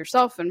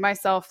yourself and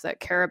myself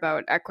that care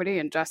about equity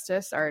and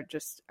justice are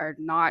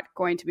not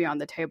going to be on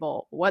the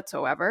table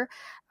whatsoever.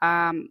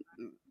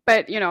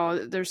 But,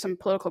 there's some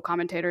political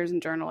commentators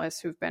and journalists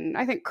who've been,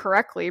 I think,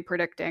 correctly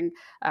predicting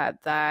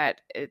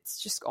that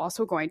it's just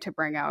also going to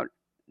bring out,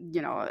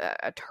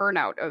 a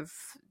turnout of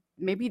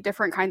maybe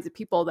different kinds of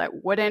people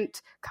that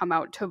wouldn't come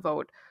out to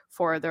vote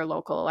for their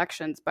local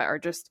elections, but are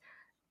just,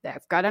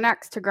 they've got an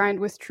axe to grind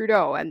with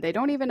Trudeau and they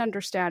don't even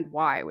understand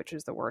why, which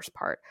is the worst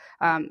part.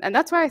 And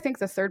that's why I think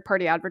the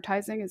third-party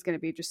advertising is going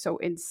to be just so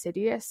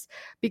insidious,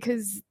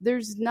 because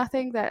there's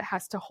nothing that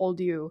has to hold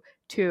you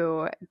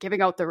to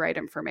giving out the right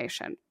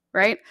information,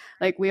 right?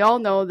 Like, we all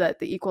know that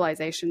the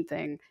equalization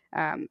thing,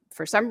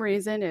 for some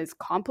reason, is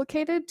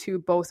complicated to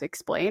both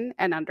explain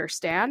and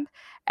understand.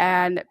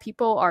 And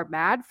people are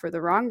mad for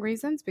the wrong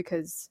reasons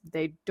because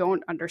they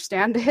don't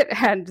understand it,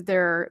 and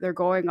they're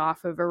going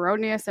off of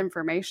erroneous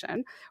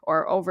information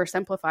or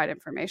oversimplified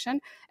information.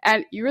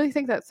 And you really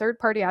think that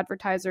third-party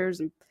advertisers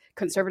and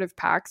conservative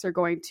PACs are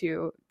going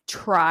to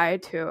try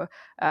to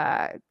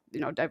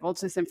divulge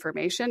this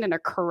information in a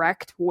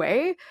correct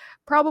way?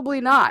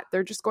 Probably not.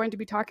 They're just going to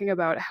be talking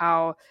about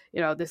how,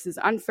 this is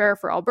unfair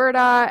for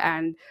Alberta,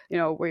 and,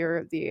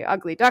 we're the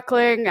ugly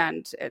duckling,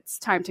 and it's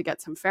time to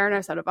get some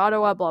fairness out of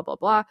Ottawa, blah, blah,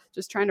 blah.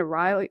 Just trying to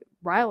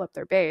rile up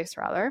their base,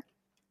 rather.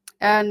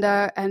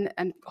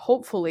 And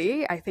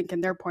hopefully, I think in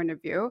their point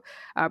of view,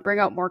 bring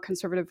out more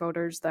conservative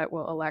voters that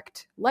will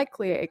elect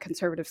likely a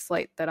conservative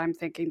slate that I'm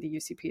thinking the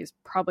UCP is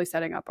probably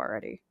setting up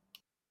already.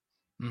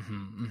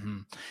 Mm-hmm, mm-hmm.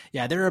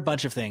 Yeah, there are a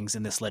bunch of things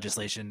in this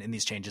legislation, in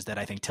these changes, that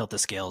I think tilt the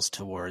scales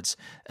towards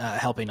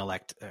helping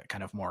elect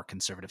kind of more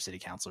conservative city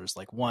councilors.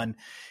 Like, one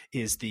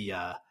is the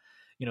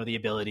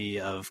ability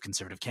of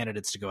conservative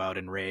candidates to go out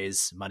and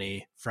raise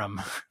money from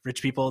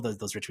rich people.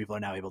 Those rich people are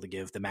now able to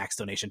give the max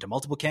donation to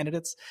multiple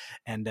candidates,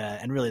 and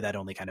really that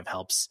only kind of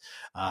helps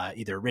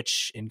either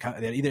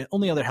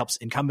only helps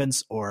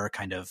incumbents or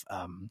kind of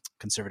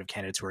conservative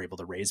candidates who are able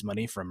to raise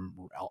money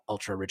from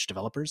ultra rich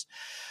developers.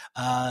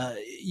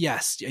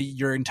 Yes,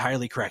 you're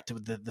entirely correct.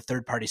 The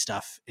third party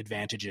stuff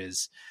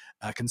advantages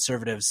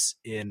conservatives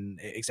in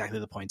exactly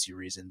the points you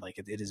reasoned. Like,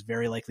 it is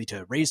very likely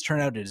to raise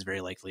turnout. It is very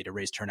likely to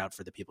raise turnout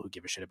for the people who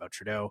give a shit about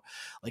Trudeau.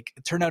 Like,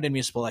 turnout in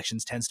municipal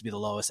elections tends to be the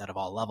lowest out of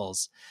all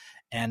levels,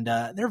 and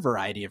there are a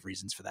variety of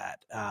reasons for that,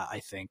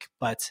 I think.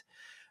 But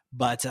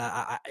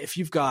if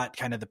you've got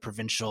kind of the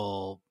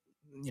provincial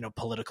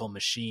political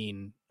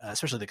machine,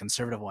 especially the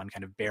conservative one,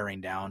 kind of bearing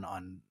down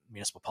on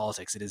municipal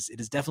politics, it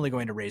is definitely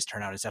going to raise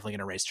turnout. It's definitely going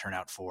to raise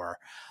turnout for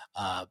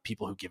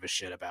people who give a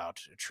shit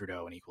about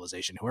Trudeau and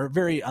equalization, who are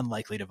very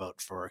unlikely to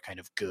vote for kind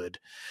of good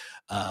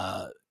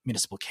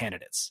municipal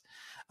candidates.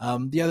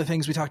 The other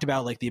things we talked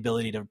about, like the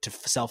ability to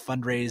self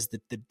fundraise,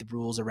 the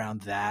rules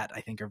around that, I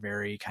think are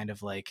very kind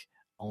of like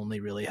only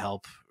really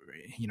help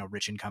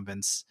rich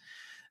incumbents.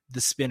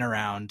 The spin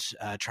around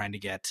trying to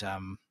get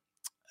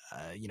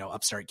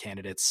upstart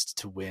candidates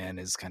to win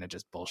is kind of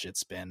just bullshit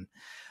spin.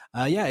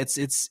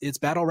 It's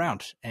bad all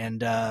round,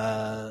 and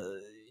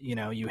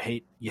you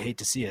hate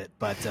to see it,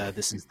 but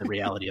this is the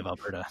reality of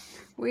Alberta.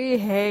 We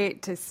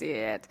hate to see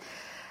it,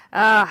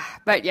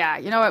 but yeah,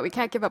 you know what? We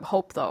can't give up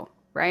hope, though,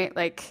 right?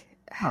 Like,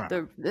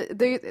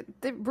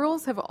 the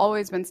rules have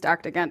always been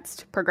stacked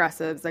against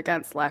progressives,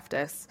 against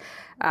leftists.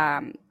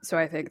 So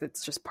I think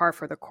that's just par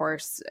for the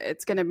course.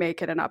 It's going to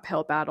make it an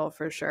uphill battle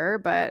for sure,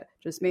 but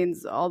just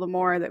means all the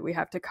more that we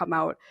have to come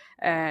out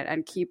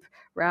and keep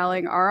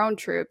rallying our own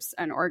troops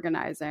and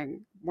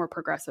organizing more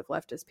progressive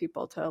leftist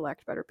people to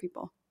elect better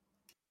people.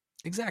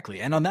 Exactly.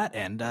 And on that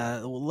end,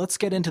 let's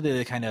get into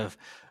the kind of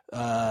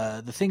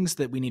the things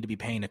that we need to be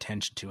paying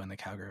attention to in the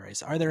Calgary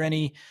race. Are there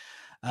any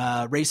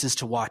races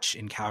to watch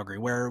in Calgary?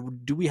 Where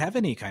do we have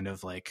any kind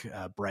of like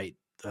bright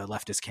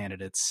leftist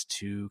candidates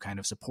to kind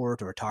of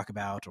support or talk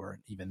about or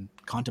even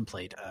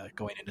contemplate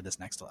going into this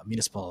next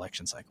municipal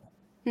election cycle?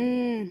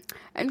 In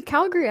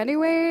Calgary,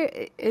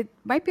 anyway, it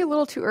might be a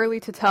little too early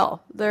to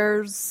tell.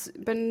 There's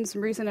been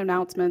some recent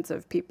announcements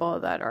of people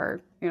that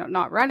are,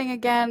 not running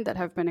again, that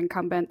have been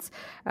incumbents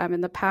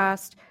in the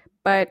past.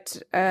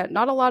 But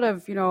not a lot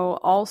of,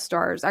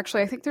 all-stars.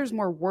 Actually, I think there's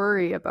more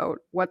worry about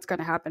what's going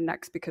to happen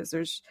next, because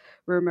there's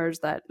rumors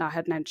that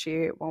Naheed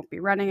Nenshi won't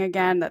be running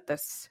again, that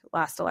this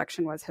last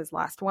election was his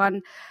last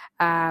one.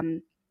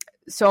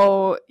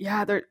 So,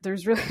 yeah,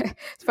 there's really...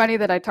 It's funny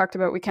that I talked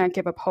about we can't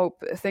give up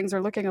hope. Things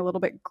are looking a little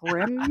bit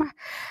grim.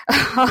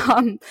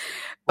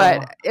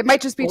 But it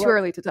might just be too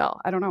early to tell.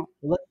 I don't know.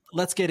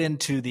 Let's get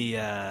into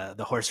the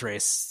horse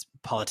race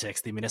politics,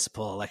 the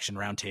municipal election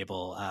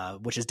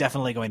roundtable, which is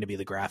definitely going to be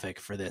the graphic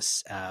for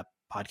this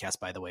podcast,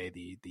 by the way,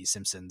 the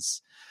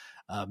Simpsons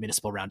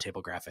municipal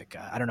roundtable graphic.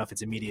 I don't know if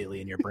it's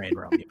immediately in your brain,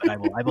 Romy, but I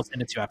will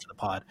send it to you after the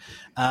pod.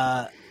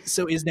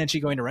 So is Nenshi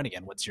going to run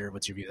again? What's your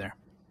view there?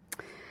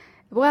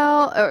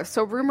 Well,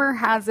 so rumor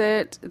has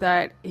it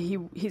that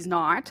he's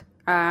not.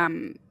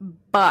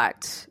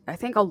 But I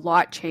think a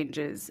lot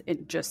changes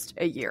in just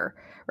a year,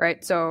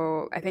 right?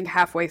 So I think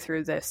halfway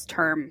through this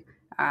term,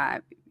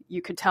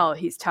 you could tell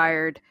he's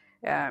tired.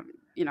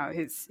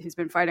 He's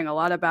been fighting a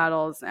lot of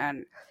battles,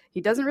 and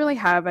he doesn't really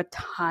have a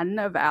ton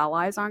of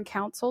allies on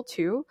council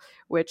too,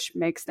 which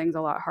makes things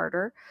a lot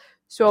harder.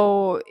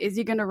 So is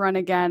he going to run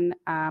again?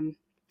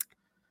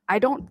 I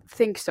don't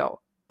think so,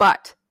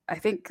 but I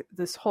think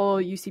this whole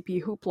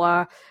UCP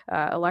hoopla,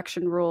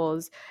 election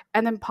rules,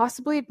 and then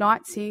possibly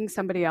not seeing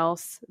somebody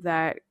else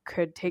that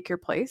could take your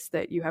place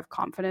that you have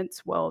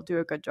confidence will do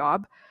a good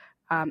job,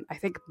 I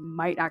think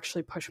might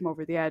actually push him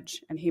over the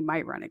edge, and he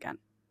might run again.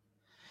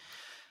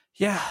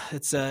 Yeah,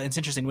 it's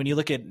interesting when you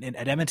look at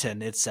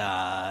Edmonton. It's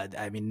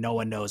no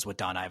one knows what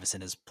Don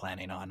Iveson is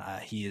planning on.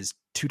 He is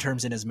 2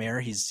 terms in as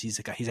mayor. He's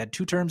had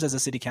 2 terms as a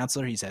city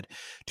councilor. He's had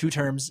 2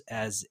 terms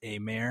as a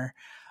mayor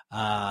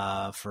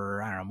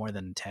for, I don't know, more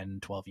than 10,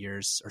 12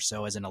 years or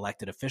so as an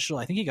elected official.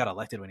 I think he got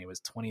elected when he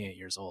was 28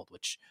 years old,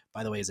 which,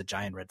 by the way, is a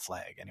giant red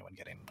flag, anyone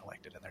getting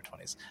elected in their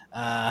 20s.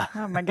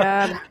 Oh my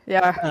God.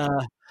 Yeah.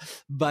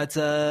 But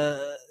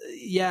that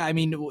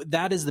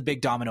is the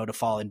big domino to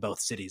fall in both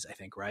cities, I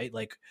think, right?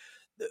 Like,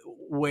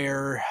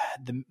 where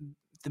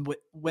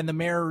when the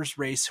mayor's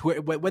race,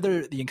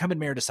 whether the incumbent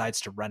mayor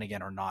decides to run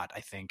again or not,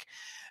 I think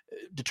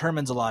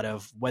determines a lot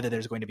of whether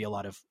there's going to be a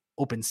lot of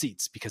open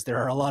seats, because there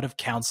are a lot of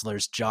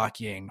councillors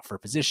jockeying for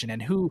position.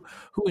 And who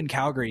in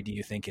Calgary do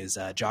you think is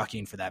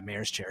jockeying for that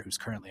mayor's chair who's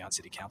currently on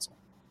city council?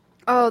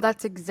 Oh,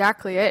 that's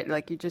exactly it.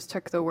 Like you just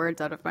took the words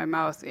out of my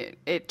mouth.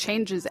 It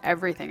changes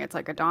everything. It's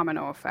like a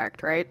domino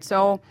effect, right?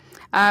 So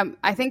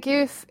I think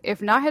if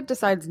Nahid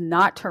decides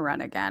not to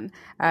run again,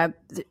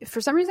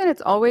 for some reason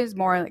it's always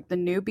more like the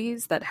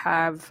newbies that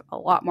have a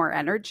lot more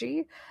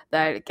energy,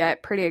 that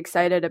get pretty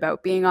excited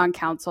about being on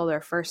council their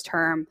first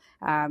term,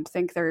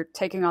 think they're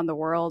taking on the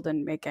world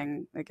and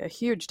making like a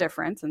huge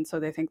difference. And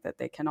so they think that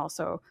they can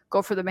also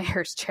go for the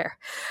mayor's chair.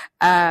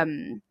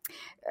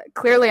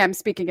 Clearly, I'm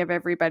speaking of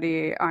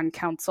everybody on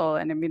council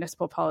and in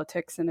municipal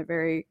politics in a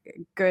very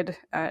good,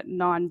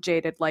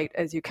 non-jaded light,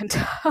 as you can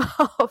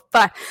tell.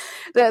 But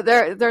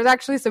there's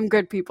actually some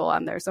good people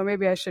on there, so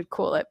maybe I should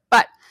cool it.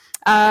 But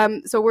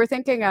so we're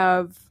thinking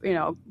of,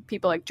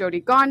 people like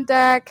Jyoti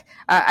Gondek.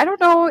 I don't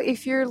know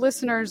if your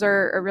listeners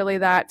are really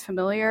that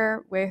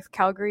familiar with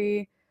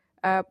Calgary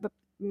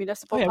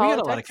municipal politics. We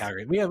got a lot of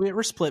Calgary.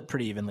 We're split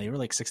pretty evenly. We're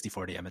like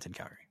 60-40 Edmonton,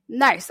 Calgary.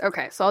 Nice.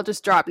 Okay, so I'll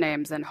just drop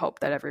names and hope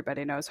that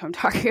everybody knows who I'm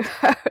talking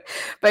about.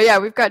 But yeah,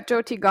 we've got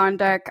Jyoti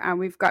Gondek, and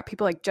we've got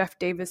people like Jeff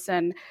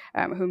Davison,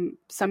 whom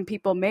some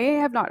people may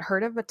have not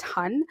heard of a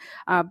ton,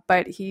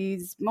 but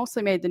he's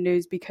mostly made the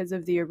news because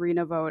of the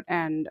arena vote,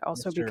 and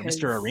also because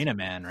Mr. Arena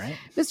Man, right?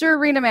 Mr.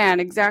 Arena Man,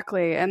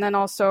 exactly. And then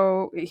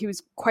also he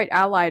was quite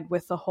allied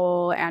with the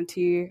whole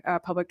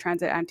anti-public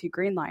transit,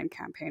 anti-Green Line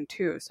campaign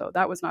too, so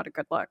that was not a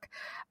good look.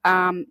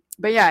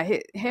 But yeah,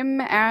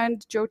 him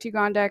and Jyoti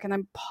Gondek, and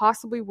then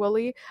possibly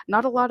Woolley.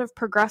 Not a lot of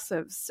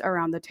progressives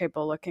around the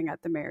table looking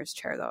at the mayor's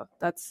chair, though.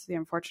 That's the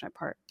unfortunate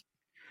part.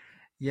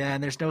 Yeah,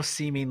 and there's no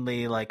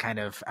seemingly like kind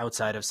of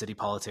outside of city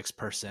politics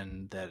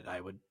person that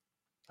I would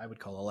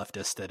call a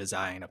leftist that is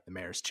eyeing up the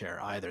mayor's chair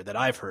either, that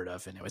I've heard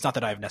of. And it's not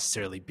that I've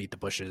necessarily beat the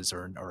bushes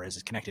or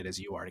as connected as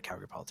you are to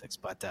Calgary politics,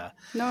 but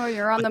no,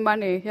 you're on the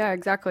money. Yeah,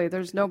 exactly.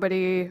 There's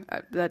nobody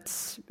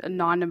that's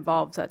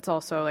non-involved that's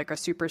also like a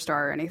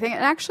superstar or anything.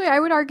 And actually,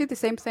 I would argue the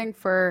same thing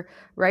for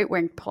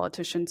right-wing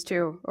politicians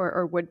too,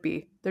 or would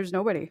be. There's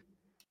nobody.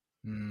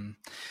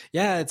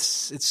 Yeah,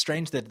 it's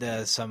strange that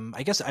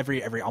I guess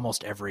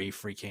almost every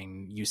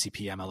freaking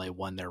UCP MLA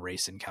won their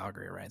race in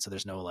Calgary, right? So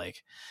there's no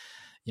like,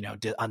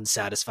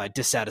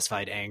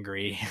 dissatisfied,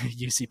 angry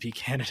UCP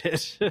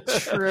candidate.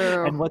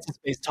 True. And what's his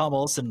face? Tom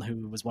Olson,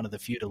 who was one of the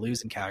few to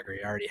lose in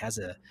Calgary, already has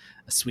a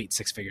sweet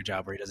 6-figure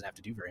job where he doesn't have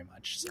to do very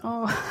much. So.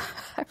 Oh,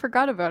 I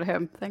forgot about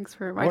him. Thanks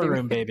for reminding me. War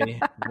room,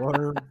 baby.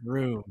 War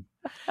room.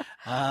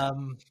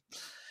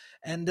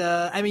 And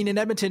I mean, in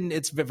Edmonton,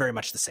 it's very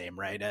much the same,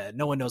 right?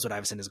 No one knows what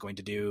Iveson is going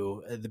to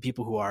do. The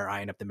people who are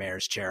eyeing up the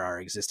mayor's chair are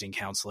existing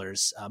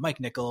councillors. Mike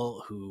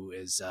Nickel, who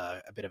is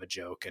a bit of a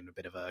joke and a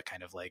bit of a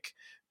kind of like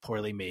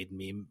poorly made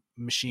meme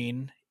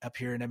machine up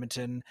here in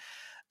Edmonton.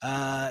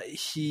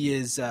 He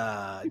is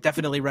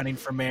definitely running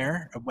for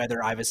mayor, whether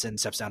Iveson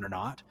steps down or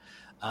not.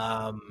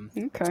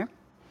 Okay.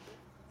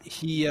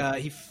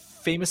 He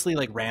famously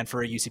like ran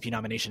for a UCP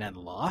nomination and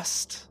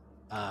lost.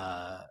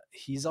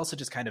 He's also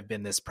just kind of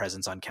been this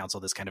presence on council,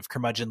 this kind of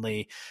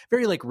curmudgeonly,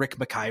 very like Rick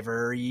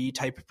McIver-y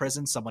type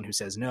presence, someone who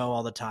says no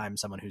all the time,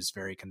 someone who's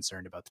very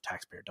concerned about the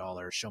taxpayer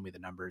dollar, show me the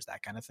numbers,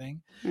 that kind of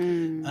thing.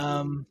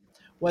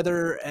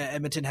 Whether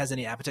Edmonton has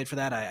any appetite for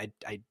that, I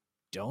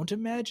don't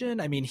imagine.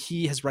 I mean,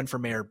 he has run for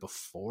mayor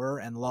before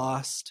and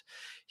lost.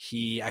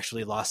 He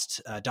actually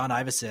lost Don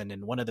Iveson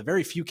in one of the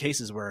very few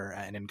cases where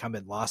an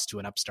incumbent lost to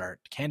an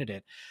upstart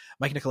candidate.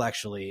 Mike Nickel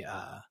actually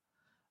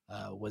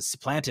was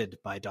supplanted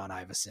by Don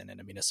Iveson in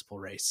a municipal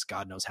race,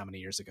 God knows how many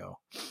years ago,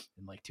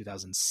 in like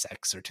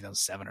 2006 or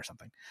 2007 or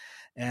something.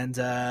 And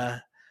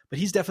but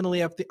he's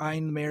definitely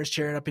eyeing the mayor's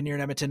chair up in here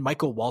in Edmonton.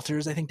 Michael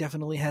Walters, I think,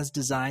 definitely has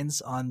designs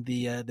on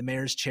the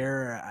mayor's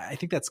chair. I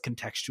think that's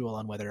contextual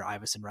on whether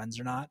Iveson runs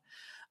or not.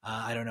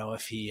 I don't know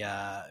if he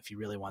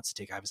really wants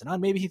to take Iveson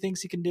on. Maybe he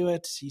thinks he can do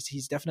it.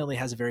 He's definitely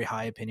has a very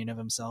high opinion of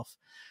himself.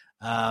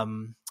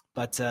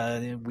 But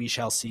we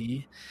shall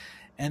see.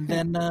 And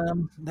then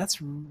that's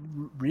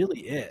really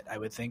it, I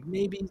would think.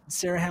 Maybe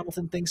Sarah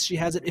Hamilton thinks she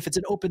has it. If it's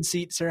an open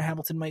seat, Sarah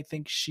Hamilton might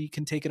think she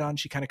can take it on.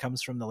 She kind of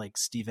comes from the like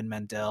Stephen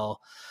Mandel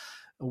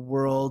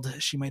world.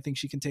 She might think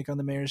she can take on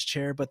the mayor's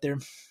chair, but there are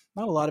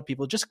not a lot of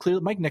people. Just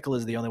clearly, Mike Nickel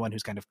is the only one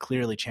who's kind of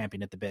clearly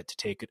championed at the bit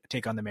to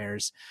take on the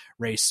mayor's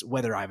race,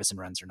 whether Iveson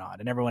runs or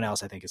not. And everyone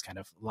else, I think, is kind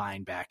of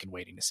lying back and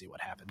waiting to see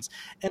what happens.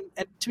 And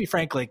to be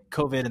frank, like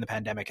COVID and the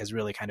pandemic has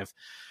really kind of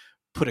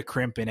put a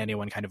crimp in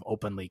anyone kind of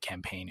openly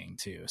campaigning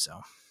too. So,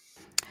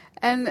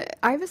 and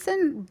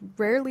Iveson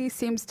rarely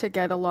seems to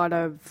get a lot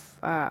of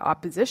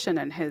opposition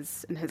in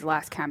his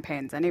last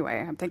campaigns. Anyway,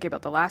 I'm thinking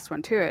about the last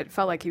one too. It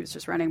felt like he was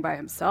just running by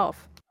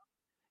himself.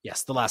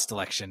 Yes, the last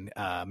election,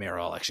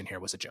 mayoral election here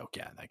was a joke.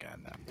 Yeah, like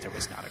there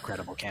was not a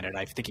credible candidate.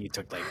 I think he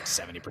took like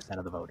 70%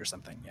 of the vote or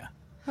something. Yeah.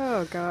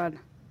 Oh God.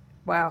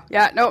 Wow.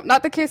 Yeah, no,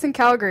 not the case in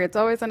Calgary. It's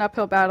always an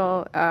uphill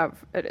battle.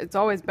 It's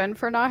always been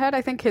for Nawhead.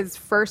 I think his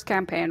first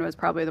campaign was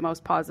probably the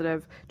most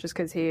positive, just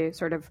because he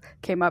sort of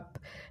came up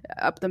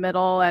the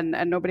middle, and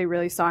nobody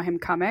really saw him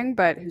coming.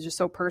 But he was just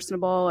so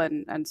personable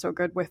and so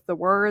good with the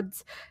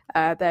words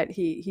that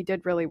he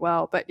did really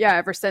well. But yeah,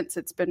 ever since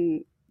it's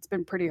been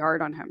pretty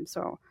hard on him.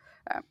 So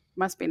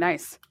must be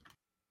nice.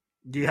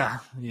 Yeah,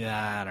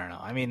 I don't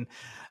know. I mean,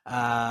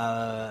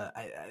 that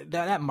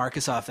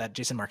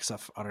Jason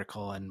Markusoff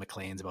article and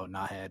McLean's about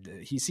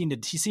Nahed, he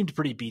seemed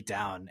pretty beat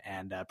down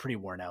and pretty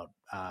worn out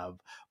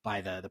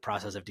by the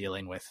process of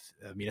dealing with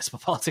municipal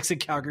politics in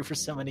Calgary for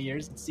so many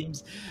years. It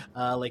seems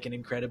like an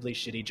incredibly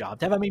shitty job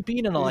to have. I mean,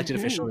 being an elected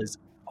official is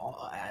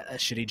a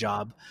shitty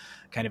job,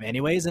 kind of,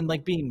 anyways, and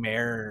like being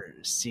mayor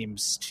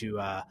seems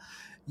to.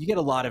 You get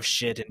a lot of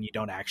shit and you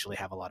don't actually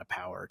have a lot of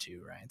power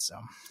too, right? So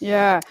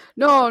yeah,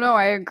 no,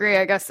 I agree.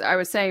 I guess I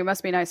was saying it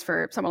must be nice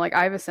for someone like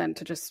Iveson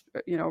to just,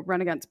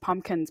 run against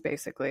pumpkins,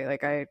 basically.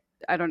 Like I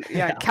don't,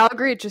 yeah.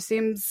 Calgary, it just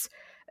seems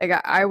like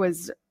I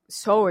was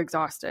so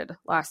exhausted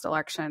last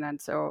election,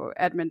 and so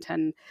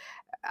Edmonton,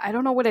 I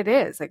don't know what it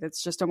is. Like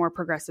it's just a more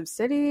progressive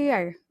city.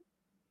 I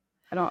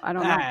don't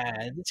know.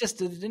 It's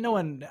just no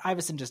one.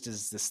 Iveson just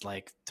is this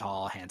like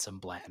tall, handsome,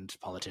 bland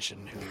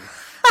politician who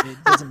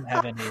doesn't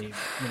have any,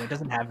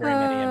 doesn't have very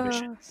many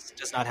ambitions.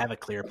 Does not have a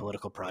clear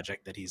political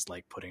project that he's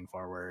like putting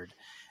forward,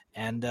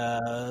 and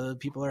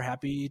people are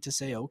happy to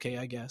say, okay,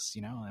 I guess.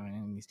 I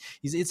mean,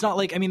 it's not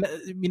like, I mean,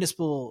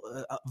 municipal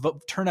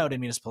vote turnout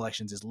in municipal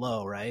elections is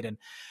low, right?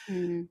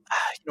 And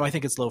I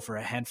think it's low for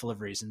a handful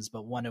of reasons,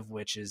 but one of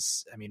which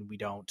is, I mean, we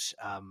don't.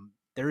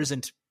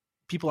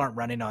 People aren't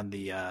running on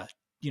the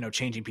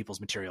changing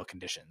people's material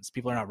conditions.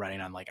 People are not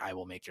running on like, I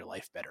will make your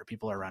life better.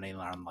 People are running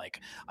on like,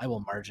 I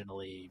will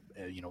marginally,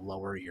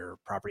 lower your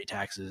property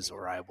taxes,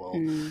 or I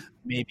will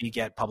maybe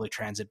get public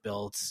transit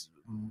built,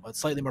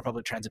 slightly more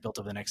public transit built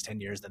over the next 10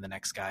 years than the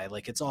next guy.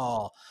 Like it's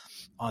all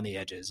on the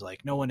edges.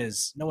 Like no one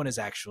is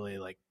actually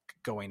like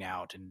going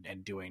out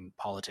and doing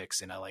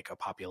politics in a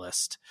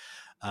populist,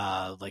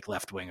 like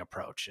left-wing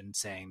approach and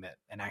saying that,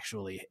 and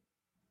actually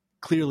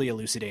clearly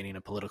elucidating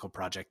a political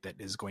project that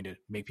is going to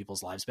make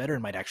people's lives better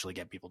and might actually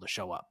get people to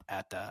show up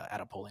at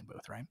a polling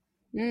booth, right?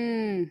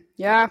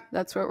 Yeah,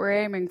 that's what we're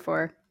aiming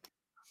for.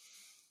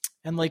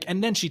 And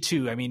Nenshi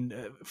too. I mean,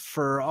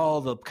 for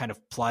all the kind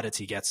of plaudits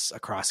he gets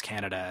across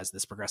Canada as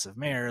this progressive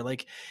mayor,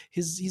 like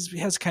he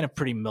has kind of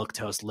pretty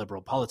milquetoast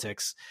liberal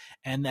politics,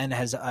 and then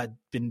has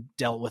been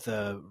dealt with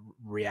a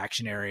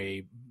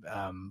reactionary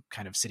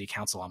kind of city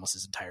council almost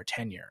his entire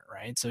tenure,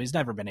 right? So he's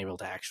never been able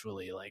to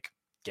actually like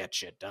get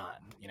shit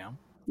done,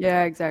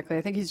 Yeah, exactly.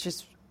 I think he's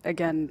just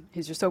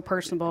so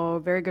personable,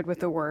 very good with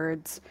the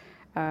words,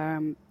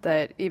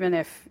 that even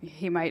if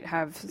he might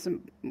have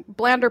some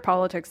blander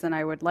politics than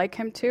I would like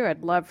him to,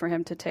 I'd love for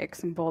him to take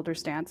some bolder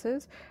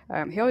stances.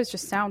 He always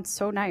just sounds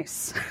so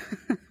nice.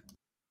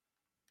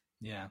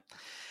 Yeah.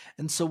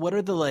 And so what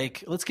are the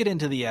let's get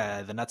into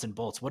the nuts and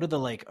bolts. What are the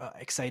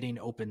exciting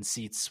open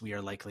seats we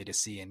are likely to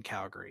see in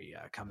Calgary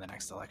come the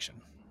next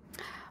election?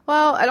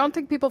 Well, I don't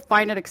think people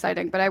find it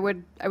exciting, but I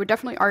would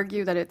definitely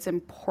argue that it's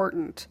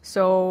important.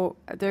 So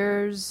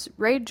there's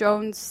Ray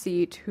Jones'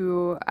 seat,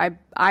 who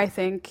I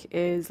think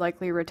is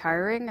likely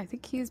retiring. I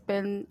think he's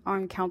been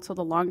on council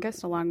the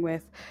longest, along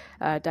with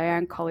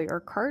Diane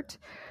Colley-Urquhart.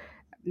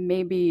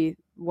 Maybe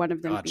one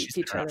of them beats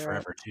each other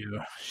forever too.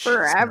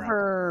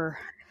 Forever.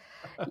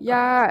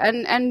 Yeah,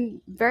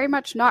 and very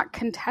much not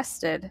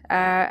contested.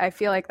 I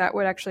feel like that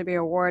would actually be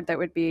a ward that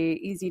would be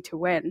easy to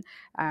win.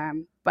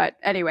 But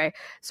anyway,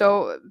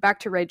 so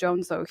back to Ray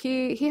Jones, though.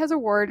 He has a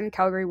ward in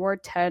Calgary,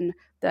 Ward 10,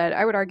 that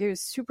I would argue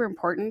is super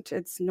important.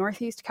 It's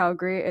Northeast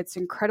Calgary. It's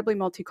incredibly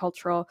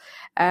multicultural.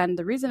 And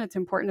the reason it's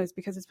important is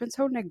because it's been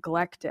so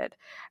neglected.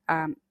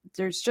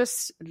 There's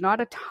just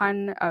not a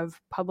ton of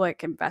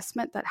public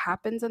investment that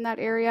happens in that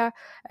area.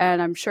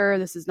 And I'm sure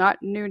this is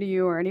not new to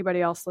you or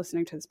anybody else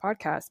listening to this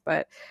podcast,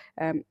 but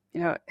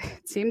it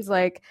seems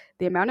like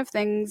the amount of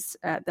things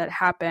that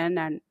happen,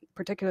 and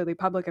particularly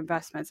public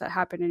investments that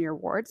happen in your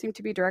ward, seem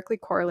to be directly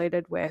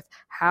correlated with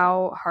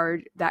how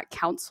hard that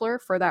councillor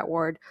for that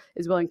ward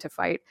is willing to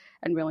fight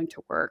and willing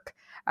to work.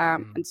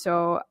 And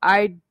so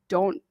I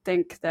don't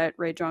think that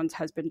Ray Jones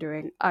has been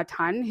doing a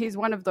ton. He's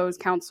one of those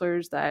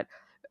councillors that,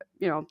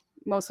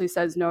 mostly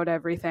says no to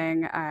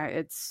everything.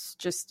 It's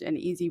just an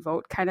easy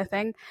vote kind of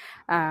thing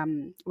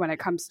when it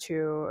comes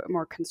to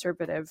more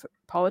conservative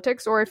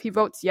politics. Or if he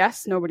votes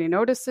yes, nobody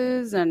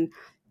notices, and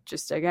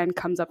just again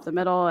comes up the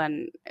middle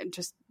and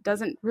just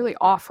doesn't really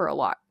offer a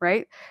lot,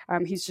 right?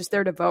 He's just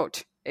there to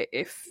vote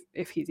if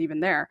he's even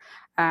there.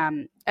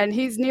 And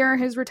he's near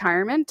his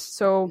retirement,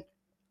 so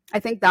I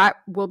think that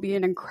will be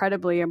an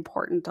incredibly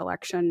important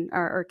election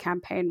or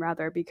campaign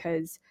rather,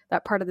 because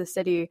that part of the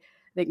city,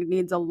 I think,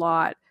 needs a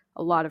lot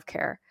of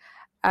care.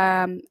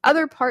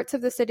 Other parts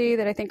of the city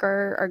that I think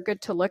are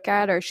good to look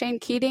at are Shane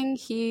Keating.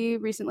 He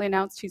recently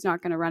announced he's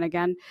not going to run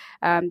again.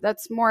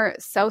 That's more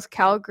South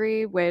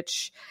Calgary,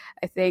 which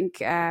I think,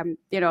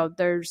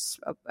 there's,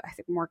 I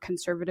think, more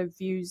conservative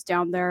views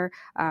down there,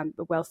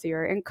 the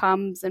wealthier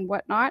incomes and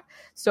whatnot.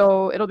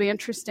 So it'll be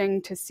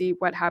interesting to see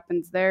what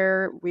happens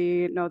there.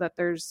 We know that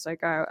there's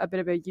like a bit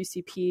of a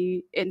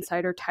UCP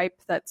insider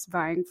type that's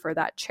vying for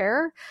that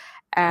chair.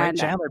 And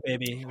Craig Chandler,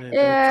 baby.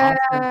 The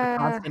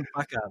constant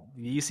fuck up.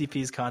 The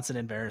UCP's constant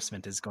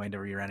embarrassment is going to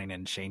be running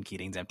in Shane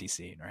Keating's empty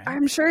seat, right?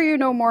 I'm sure you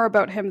know more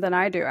about him than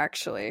I do,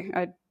 actually.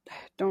 I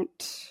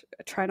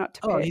try not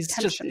to pay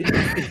attention.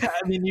 I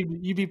mean,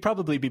 you'd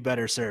probably be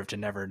better served to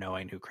never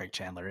knowing who Craig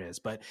Chandler is,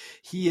 but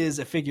he is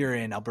a figure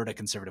in Alberta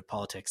conservative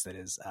politics that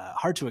is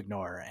hard to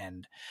ignore,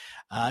 and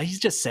he's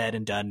just said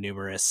and done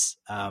numerous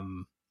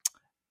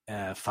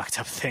fucked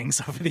up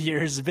things over the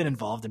years. Has been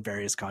involved in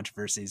various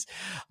controversies.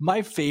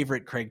 My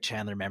favorite Craig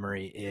Chandler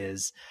memory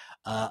is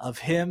of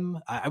him.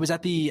 I was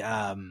at the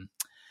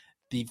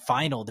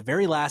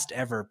very last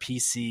ever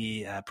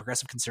PC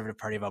Progressive Conservative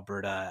Party of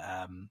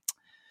Alberta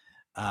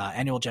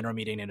annual general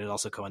meeting, and it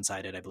also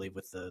coincided, I believe,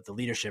 with the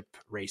leadership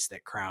race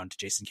that crowned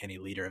Jason Kenney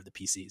leader of the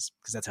PCs,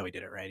 because that's how he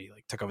did it, right? He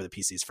took over the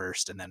PCs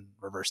first and then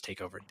reverse take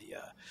over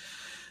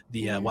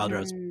the Wild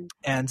Rose.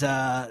 And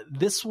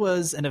this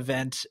was an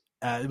event.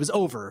 It was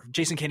over.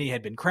 Jason Kenney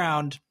had been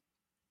crowned.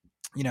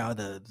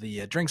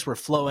 The drinks were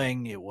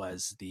flowing. It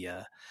was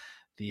the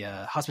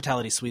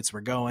hospitality suites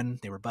were going.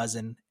 They were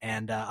buzzing,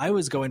 and I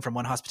was going from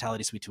one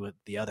hospitality suite to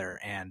the other.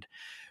 And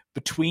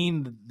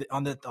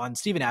on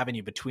Stephen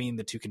Avenue, between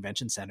the two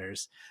convention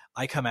centers,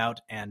 I come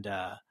out and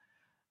a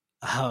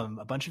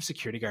bunch of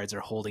security guards are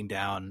holding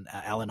down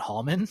Alan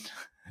Hallman,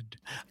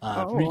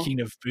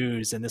 reeking of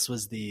booze. And this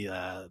was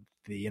the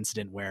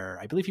incident where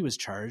I believe he was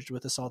charged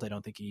with assault. I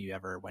don't think he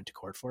ever went to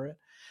court for it.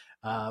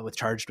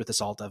 Charged with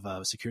assault of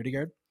a security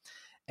guard.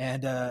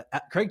 And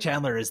Craig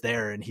Chandler is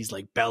there, and he's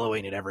like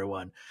bellowing at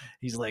everyone.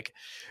 He's like,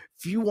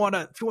 if you want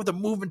the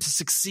movement to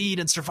succeed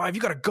and survive,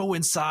 you got to go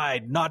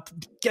inside, not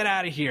get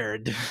out of here.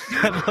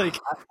 What?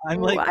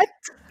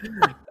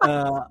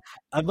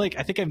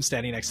 I think I'm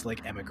standing next to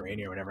like Emma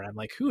Graney or whatever. And I'm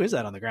like, who is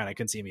that on the ground? I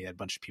couldn't see him. He had a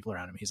bunch of people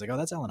around him. He's like, oh,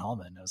 that's Alan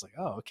Hallman. And I was like,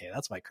 oh, okay.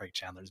 That's why Craig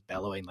Chandler's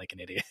bellowing like an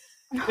idiot.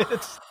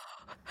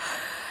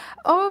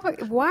 Oh,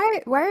 but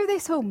why are they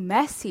so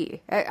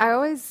messy?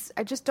 I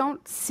just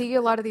don't see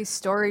a lot of these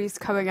stories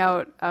coming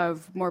out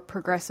of more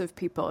progressive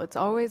people. It's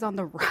always on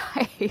the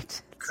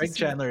right. Craig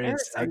Chandler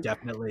is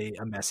definitely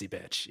a messy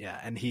bitch. Yeah.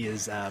 And he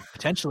is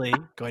potentially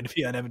going to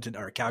be on Edmonton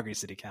or Calgary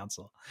City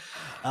Council.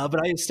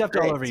 But I stepped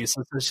all over you.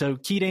 So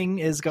Keating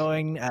is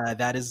going,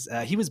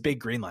 he was big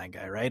Greenland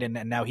guy, right?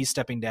 And now he's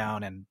stepping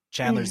down, and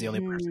Chandler's the only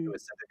person who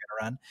is said they're going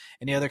to run.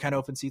 Any other kind of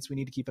open seats we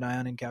need to keep an eye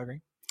on in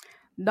Calgary?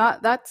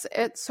 That's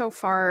it so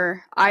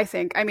far, I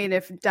think. I mean,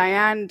 if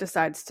Diane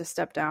decides to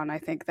step down, I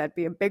think that'd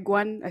be a big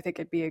one. I think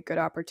it'd be a good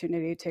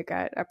opportunity to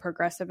get a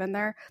progressive in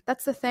there.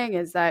 That's the thing,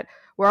 is that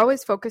we're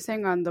always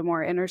focusing on the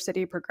more inner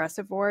city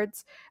progressive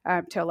wards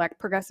to elect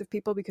progressive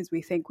people, because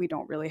we think we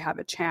don't really have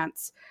a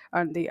chance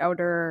on the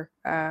outer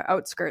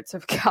outskirts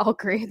of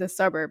Calgary, the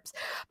suburbs.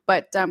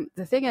 But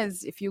the thing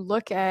is, if you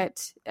look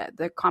at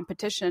the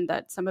competition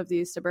that some of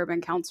these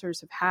suburban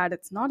councillors have had,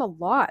 it's not a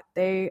lot.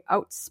 They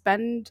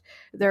outspend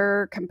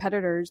their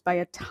competitors by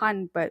a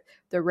ton, but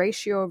the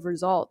ratio of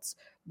results,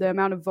 the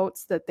amount of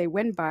votes that they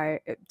win by,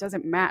 it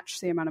doesn't match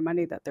the amount of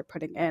money that they're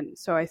putting in.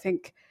 So I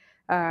think,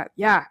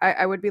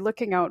 I would be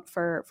looking out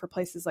for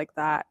places like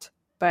that.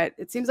 But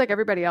it seems like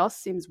everybody else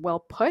seems well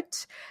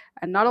put,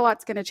 and not a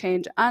lot's going to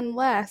change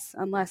unless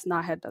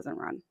Naheed doesn't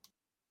run.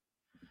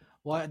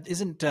 Well,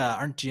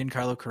 aren't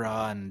Giancarlo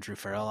Correa and Drew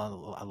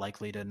Farrell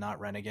likely to not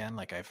run again?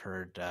 Like, I've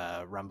heard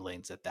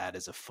rumblings that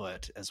is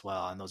afoot as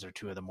well, and those are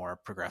two of the more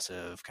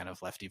progressive kind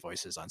of lefty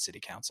voices on city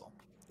council.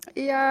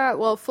 Yeah,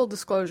 well, full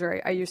disclosure,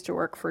 I used to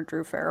work for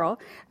Drew Farrell,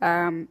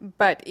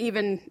 but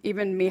even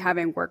me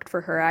having worked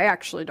for her, I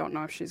actually don't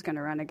know if she's going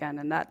to run again,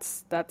 and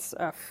that's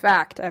a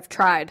fact. I've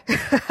tried.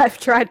 I've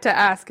tried to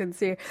ask and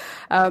see,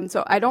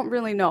 so I don't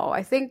really know.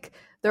 I think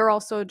they're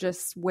also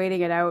just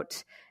waiting it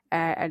out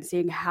and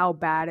seeing how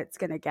bad it's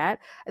going to get.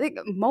 I think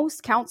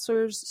most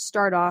councillors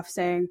start off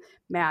saying,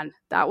 man,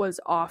 that was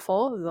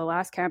awful. The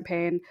last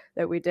campaign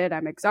that we did,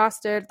 I'm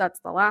exhausted. That's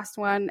the last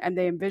one. And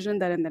they envision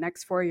that in the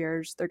next 4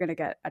 years, they're going to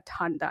get a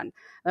ton done.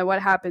 And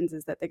what happens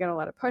is that they get a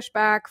lot of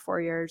pushback. 4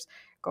 years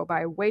go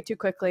by way too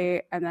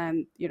quickly. And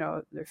then,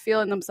 they're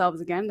feeling themselves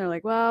again. They're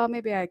like, well,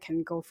 maybe I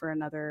can go for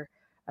another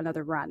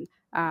run.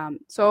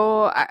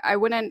 So I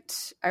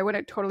wouldn't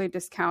totally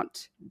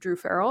discount Drew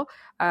Farrell.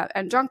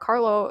 And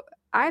Giancarlo,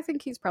 I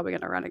think he's probably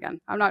going to run again.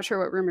 I'm not sure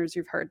what rumors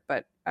you've heard,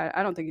 but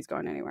I don't think he's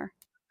going anywhere.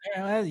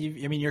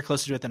 You're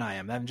closer to it than I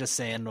am. I'm just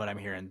saying what I'm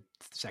hearing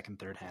second,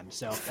 third hand.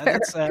 So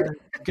that's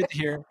good to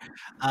hear.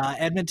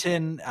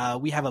 Edmonton,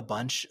 we have a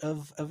bunch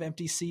of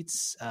empty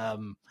seats.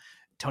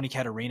 Tony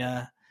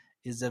Katarina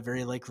is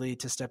very likely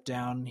to step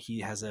down. He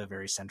has a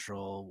very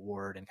central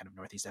ward in kind of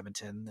Northeast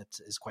Edmonton that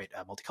is quite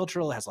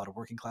multicultural, has a lot of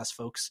working class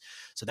folks.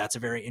 So that's a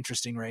very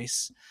interesting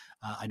race.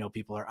 I know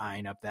people are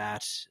eyeing up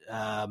that.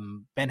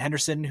 Ben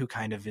Henderson, who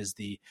kind of is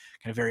the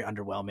kind of very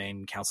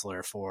underwhelming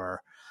counselor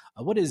for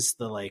what is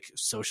the like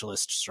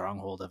socialist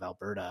stronghold of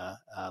Alberta,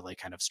 like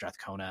kind of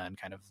Strathcona and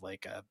kind of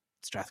like a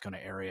Strathcona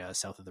area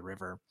south of the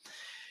river.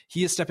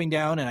 He is stepping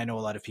down, and I know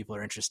a lot of people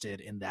are interested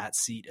in that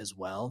seat as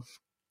well.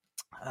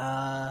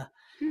 And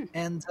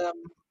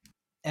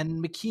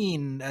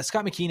McKean,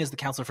 Scott McKean is the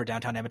counselor for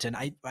downtown Edmonton.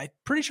 I'm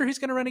pretty sure he's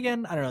going to run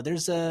again. I don't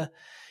know.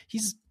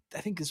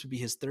 I think this would be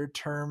his third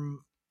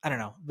term. I don't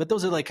know, but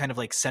those are like kind of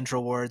like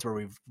central wards where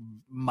we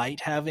might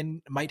have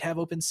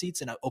open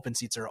seats, and open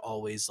seats are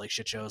always like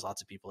shit shows.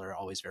 Lots of people are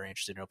always very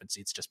interested in open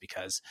seats just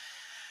because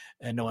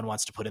no one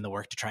wants to put in the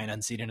work to try and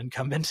unseat an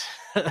incumbent.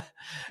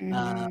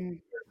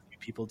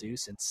 People do,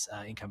 since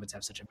incumbents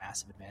have such a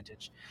massive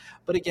advantage.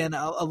 But again,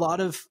 a lot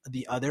of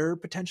the other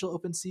potential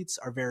open seats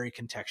are very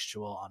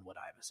contextual on what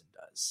Iveson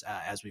does,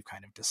 as we've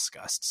kind of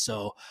discussed.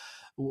 So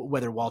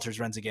whether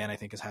Walters runs again, I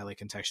think is highly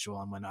contextual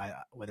on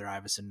whether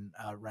Iveson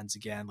runs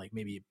again. Like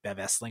maybe Bev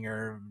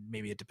Esslinger,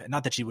 maybe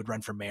not that she would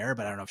run for mayor,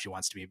 but I don't know if she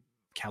wants to be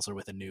counselor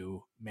with a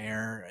new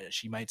the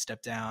she might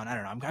step down. I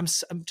don't know.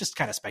 I'm just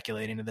kind of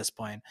speculating at this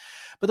point,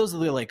 but those are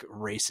the like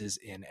races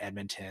in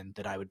Edmonton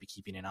that I would be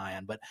keeping an eye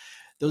on. But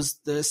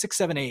the 6,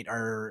 7, 8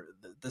 are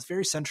that's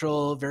very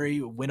central, very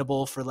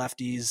winnable for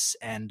lefties,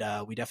 and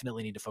we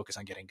definitely need to focus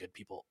on getting good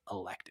people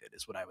elected,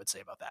 is what I would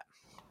say about that.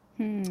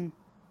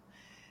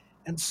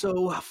 And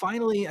so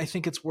finally, I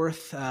think it's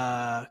worth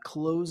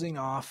closing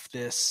off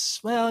this.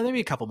 Well, maybe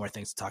a couple more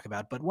things to talk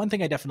about, but one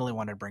thing I definitely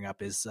wanted to bring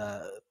up is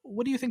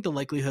what do you think the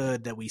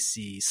likelihood that we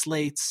see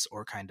slates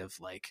or kind of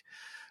like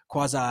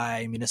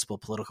quasi-municipal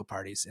political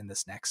parties in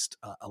this next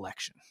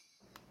election?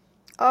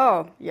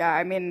 Oh, yeah.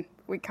 I mean,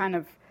 we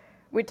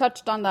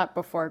touched on that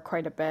before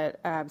quite a bit.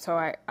 So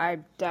I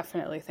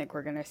definitely think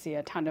we're going to see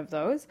a ton of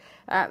those.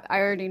 I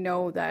already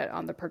know that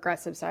on the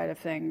progressive side of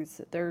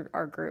things, there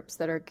are groups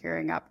that are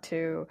gearing up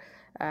to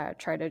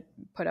try to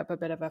put up a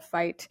bit of a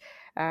fight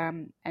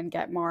and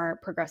get more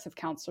progressive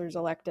councillors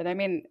elected. I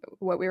mean,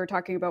 what we were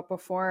talking about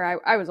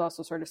before, I was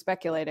also sort of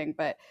speculating,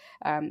 but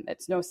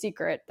it's no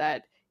secret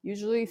that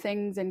usually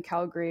things in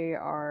Calgary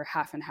are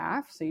half and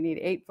half. So you need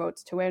 8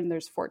 votes to win.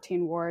 There's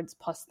 14 wards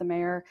plus the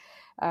mayor.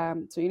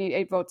 So you need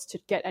 8 votes to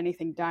get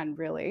anything done,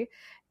 really.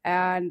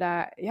 And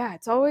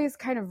it's always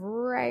kind of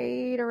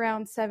right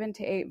around 7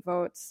 to 8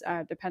 votes,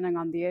 depending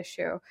on the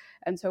issue.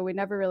 And so we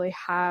never really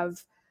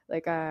have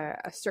like a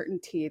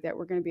certainty that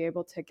we're going to be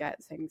able to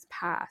get things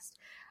passed.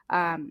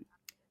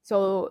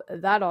 So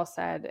that all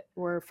said,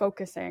 we're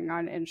focusing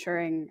on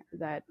ensuring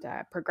that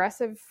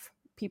progressive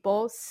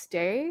people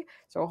stay.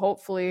 So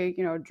hopefully,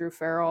 Drew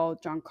Farrell,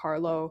 John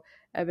Carlo,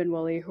 Evan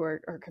Willey, who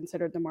are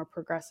considered the more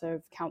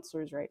progressive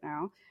councillors right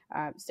now,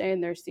 stay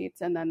in their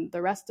seats. And then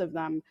the rest of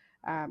them,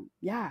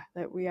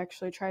 that we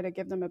actually try to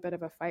give them a bit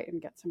of a fight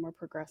and get some more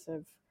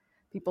progressive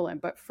people in.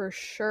 But for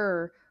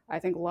sure, I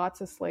think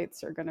lots of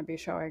slates are going to be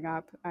showing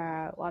up,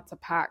 lots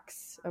of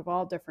PACs of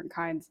all different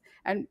kinds.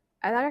 And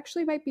that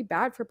actually might be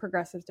bad for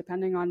progressives,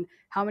 depending on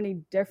how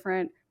many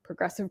different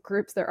progressive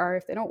groups there are.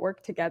 If they don't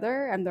work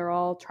together and they're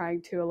all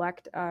trying to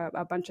elect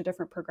a bunch of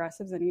different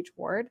progressives in each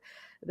ward,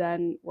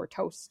 then we're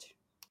toast.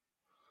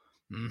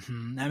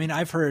 Mm-hmm. I mean,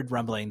 I've heard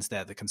rumblings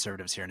that the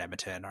Conservatives here in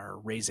Edmonton are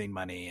raising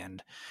money,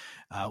 and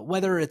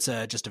whether it's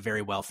just a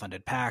very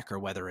well-funded PAC or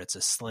whether it's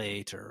a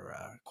slate or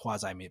a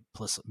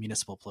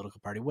quasi-municipal political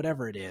party,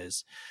 whatever it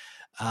is,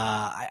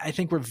 I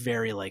think we're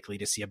very likely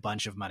to see a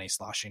bunch of money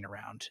sloshing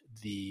around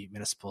the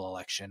municipal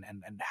election,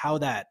 and how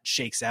that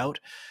shakes out,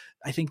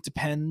 I think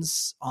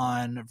depends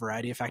on a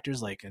variety of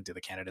factors. Like, do the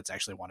candidates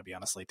actually want to be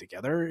on a slate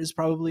together is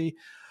probably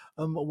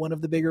one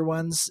of the bigger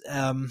ones.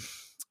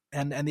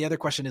 And the other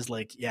question is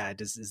like,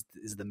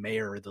 is the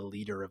mayor the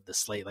leader of the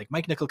slate? Like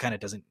Mike Nickel kind of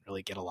doesn't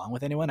really get along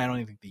with anyone. I don't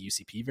even think the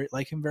UCP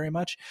like him very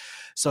much.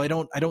 So I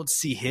don't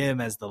see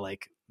him as the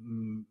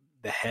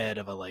head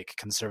of a like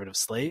conservative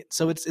slate.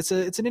 So it's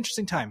an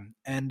interesting time.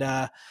 And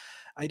I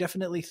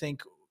definitely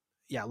think,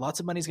 lots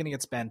of money is going to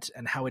get spent,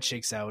 and how it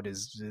shakes out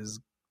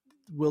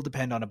will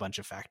depend on a bunch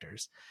of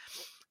factors.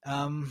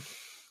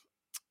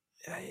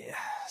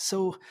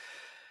 So,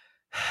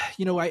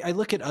 I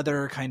look at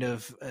other kind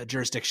of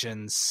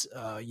jurisdictions,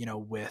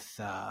 with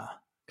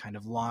kind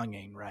of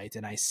longing, right?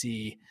 And I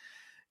see,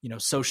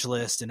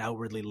 socialist and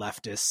outwardly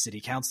leftist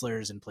city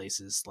councilors in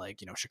places like,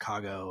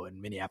 Chicago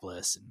and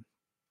Minneapolis and,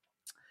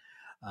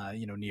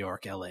 New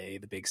York, LA,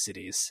 the big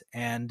cities.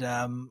 And,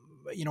 I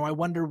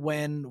wonder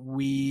when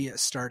we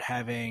start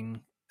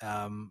having,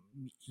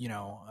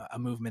 a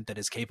movement that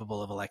is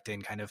capable of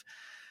electing kind of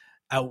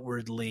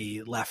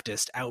outwardly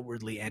leftist,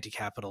 outwardly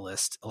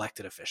anti-capitalist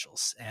elected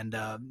officials. And,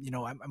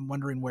 I'm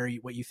wondering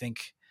what you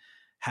think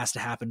has to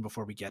happen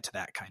before we get to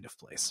that kind of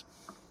place.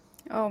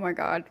 Oh my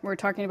God. We're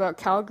talking about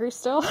Calgary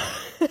still?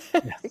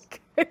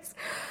 Yes.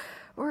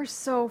 We're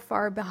so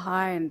far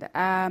behind.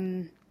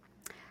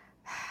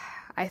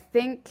 I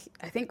think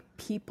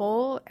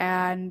people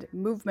and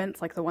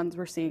movements like the ones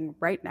we're seeing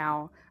right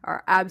now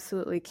are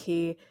absolutely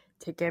key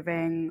to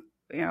giving,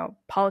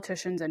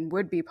 politicians and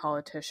would-be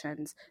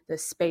politicians the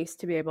space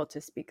to be able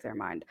to speak their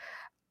mind.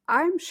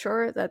 I'm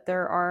sure that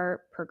there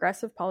are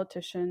progressive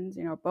politicians,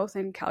 both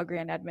in Calgary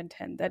and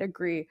Edmonton, that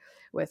agree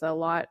with a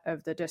lot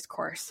of the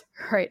discourse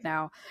right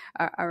now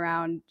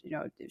around,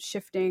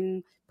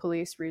 shifting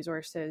police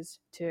resources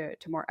to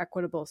more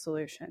equitable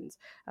solutions,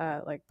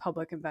 like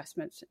public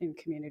investments in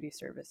community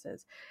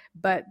services.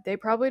 But they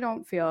probably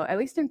don't feel, at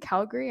least in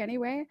Calgary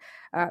anyway,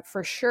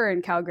 for sure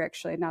in Calgary,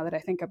 actually, now that I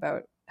think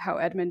about how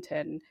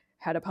Edmonton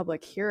had a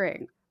public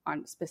hearing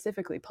on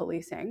specifically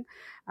policing.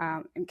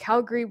 In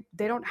Calgary,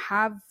 they don't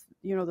have,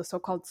 the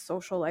so-called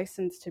social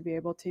license to be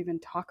able to even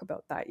talk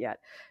about that yet.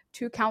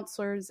 2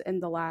 councillors in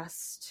the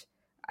last,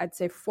 I'd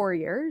say 4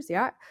 years,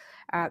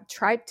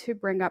 tried to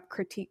bring up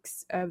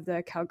critiques of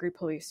the Calgary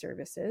Police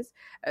Services,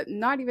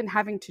 not even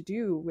having to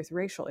do with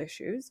racial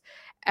issues.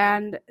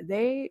 And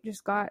they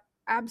just got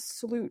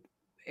absolute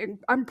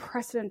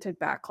unprecedented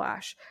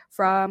backlash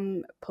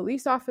from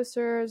police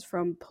officers,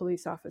 from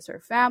police officer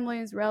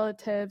families,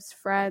 relatives,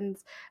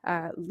 friends,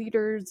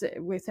 leaders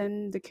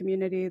within the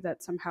community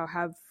that somehow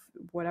have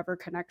whatever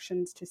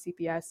connections to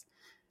CPS.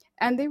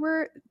 And they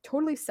were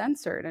totally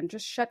censored and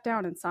just shut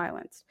down and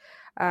silenced.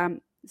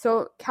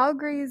 So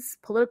Calgary's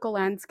political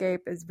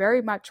landscape is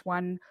very much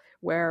one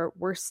where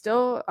we're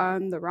still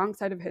on the wrong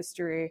side of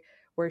history.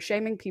 We're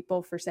shaming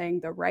people for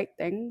saying the right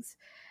things.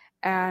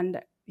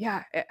 And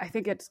yeah, I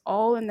think it's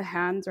all in the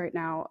hands right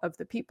now of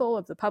the people,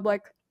 of the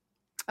public,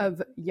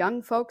 of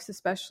young folks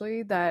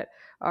especially, that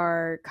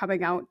are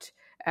coming out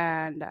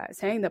and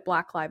saying that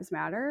Black Lives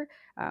Matter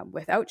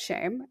without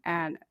shame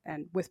and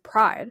with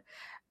pride.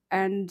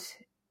 And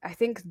I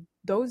think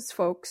those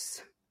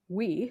folks,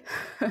 we,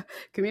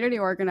 community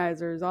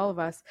organizers, all of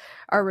us,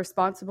 are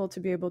responsible to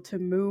be able to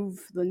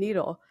move the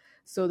needle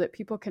so that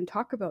people can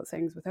talk about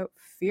things without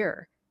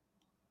fear.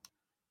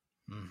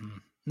 Mm-hmm.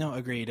 No,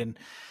 agreed. And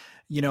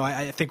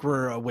I think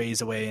we're a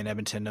ways away in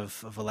Edmonton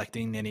of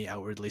electing any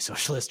outwardly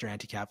socialist or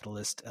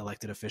anti-capitalist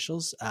elected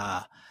officials.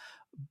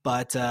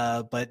 But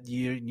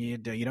you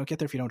don't get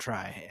there if you don't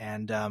try.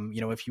 And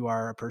if you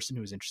are a person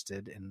who is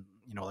interested in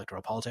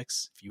electoral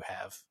politics, if you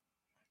have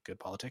good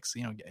politics,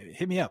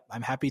 hit me up.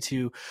 I'm happy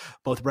to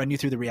both run you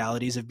through the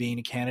realities of being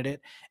a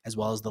candidate as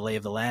well as the lay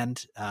of the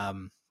land.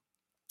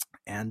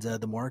 And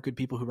the more good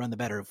people who run, the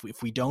better.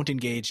 If we don't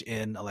engage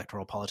in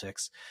electoral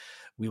politics,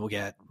 we will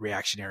get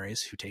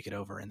reactionaries who take it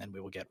over, and then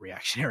we will get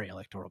reactionary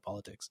electoral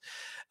politics.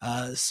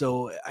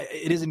 So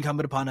it is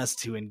incumbent upon us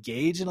to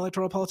engage in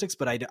electoral politics,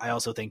 but I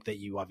also think that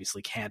you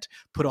obviously can't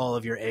put all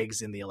of your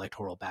eggs in the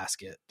electoral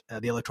basket,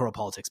 the electoral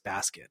politics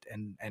basket.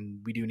 And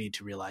we do need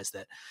to realize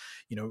that,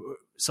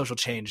 social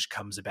change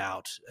comes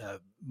about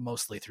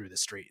mostly through the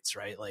streets,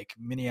 right? Like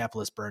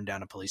Minneapolis burned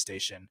down a police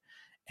station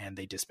and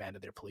they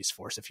disbanded their police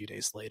force a few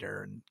days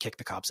later and kicked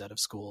the cops out of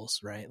schools,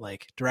 right?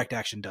 Like direct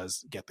action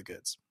does get the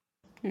goods.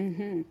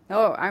 Mm-hmm.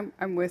 Oh,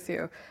 I'm with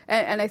you.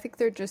 And I think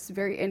they're just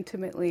very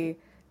intimately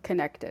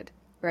connected,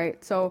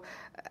 right? So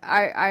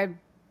I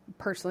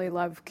personally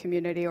love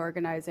community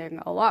organizing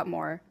a lot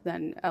more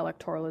than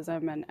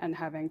electoralism and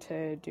having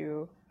to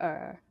do,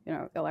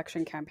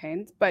 election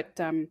campaigns. But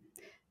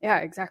yeah,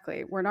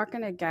 exactly. We're not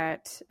going to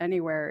get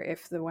anywhere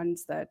if the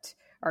ones that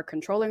are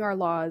controlling our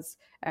laws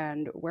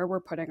and where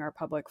we're putting our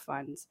public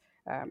funds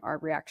are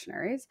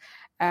reactionaries.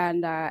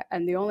 And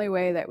the only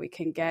way that we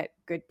can get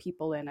good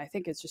people in, I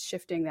think, is just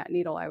shifting that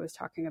needle I was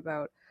talking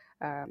about,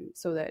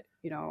 so that,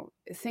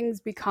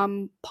 things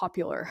become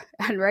popular.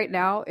 And right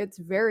now it's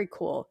very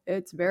cool.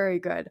 It's very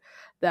good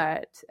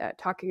that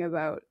talking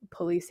about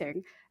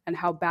policing and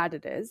how bad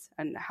it is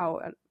and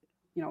how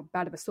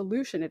bad of a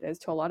solution it is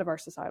to a lot of our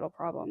societal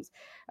problems.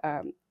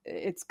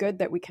 It's good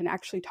that we can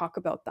actually talk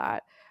about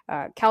that.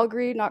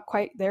 Calgary, not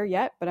quite there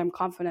yet, but I'm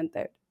confident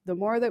that the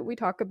more that we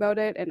talk about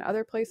it in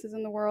other places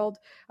in the world,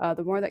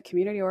 the more that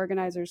community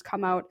organizers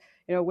come out,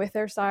 with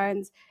their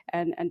signs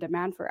and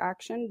demand for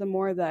action, the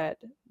more that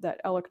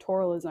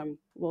electoralism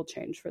will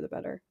change for the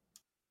better.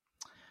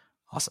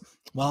 Awesome.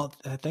 Well,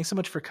 thanks so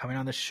much for coming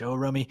on the show,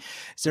 Romy.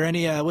 Is there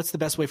any, what's the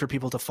best way for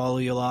people to follow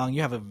you along?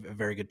 You have a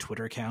very good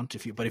Twitter account.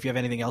 But if you have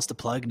anything else to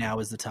plug, now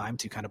is the time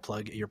to kind of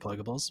plug your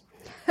pluggables.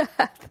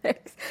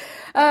 Thanks.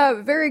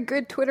 Very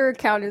good Twitter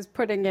account is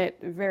putting it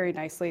very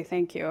nicely.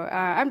 Thank you.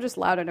 I'm just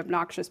loud and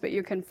obnoxious, but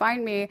you can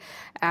find me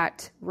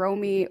at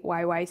Romy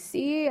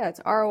YYC. That's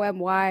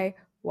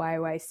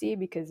ROMYYYC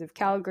because of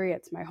Calgary.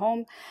 It's my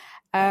home.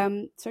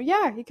 So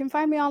yeah, you can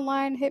find me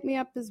online. Hit me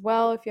up as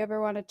well if you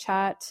ever want to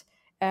chat.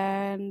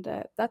 And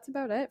that's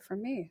about it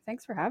from me.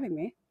 Thanks for having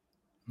me.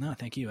 No,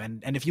 thank you.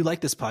 And if you like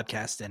this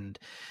podcast, and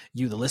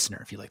you, the listener,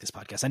 if you like this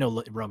podcast, I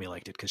know Romy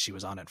liked it because she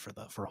was on it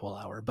for a whole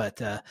hour.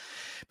 But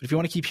if you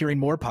want to keep hearing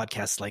more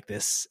podcasts like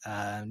this,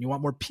 and you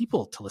want more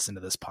people to listen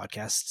to this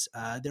podcast,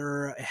 there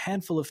are a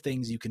handful of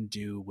things you can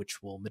do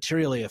which will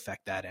materially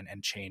affect that and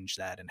change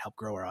that and help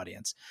grow our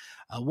audience.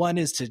 One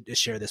is to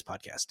share this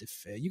podcast.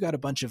 If you got a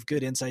bunch of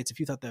good insights, if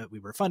you thought that we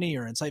were funny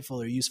or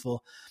insightful or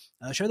useful,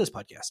 share this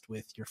podcast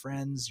with your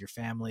friends, your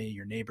family,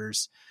 your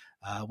neighbors.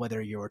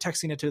 Whether you're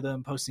texting it to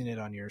them, posting it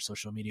on your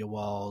social media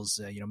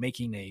walls,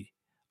 making a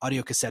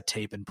audio cassette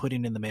tape and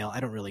putting it in the mail. I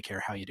don't really care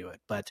how you do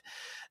it, but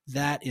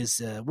that is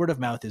word of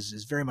mouth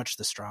is very much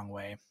the strong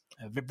way,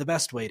 the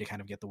best way to kind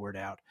of get the word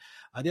out.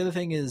 The other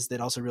thing is that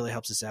also really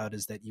helps us out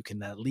is that you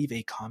can leave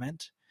a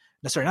comment.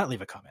 No, sorry, not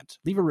leave a comment,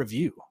 leave a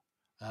review.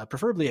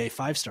 Preferably a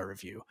 5-star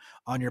review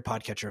on your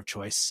podcatcher of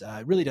choice.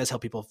 It really does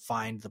help people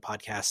find the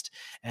podcast,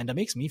 and it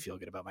makes me feel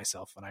good about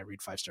myself when I read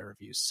 5-star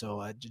reviews.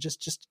 So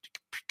just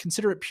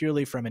consider it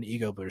purely from an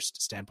ego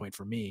boost standpoint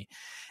for me.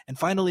 And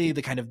finally,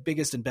 the kind of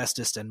biggest and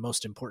bestest and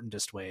most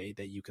importantest way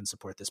that you can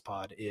support this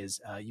pod is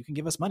you can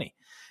give us money.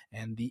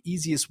 And the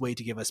easiest way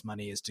to give us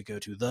money is to go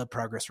to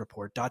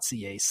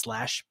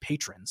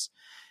theprogressreport.ca/patrons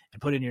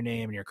and put in your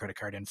name and your credit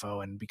card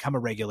info and become a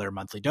regular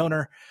monthly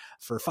donor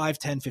for $5,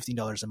 $10,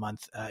 $15 a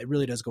month. It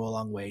really does go a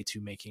long way to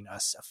making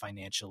us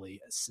financially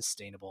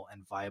sustainable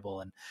and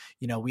viable. And,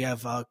 we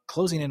have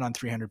closing in on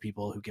 300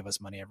 people who give us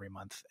money every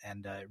month,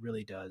 and it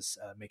really does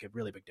make a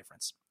really big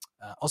difference.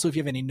 Also, if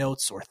you have any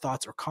notes or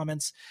thoughts or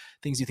comments,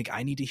 things you think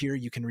I need to hear,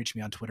 you can reach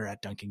me on Twitter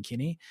at Duncan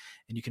Kinney,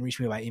 and you can reach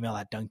me by email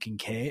at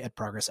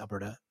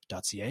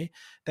duncank@progressalberta.ca.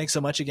 Thanks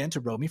so much again to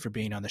Romy for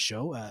being on the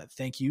show.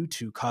 Thank you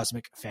to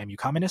Cosmic Famu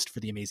Communist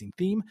for the amazing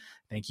theme.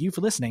 Thank you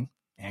for listening,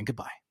 and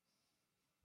goodbye.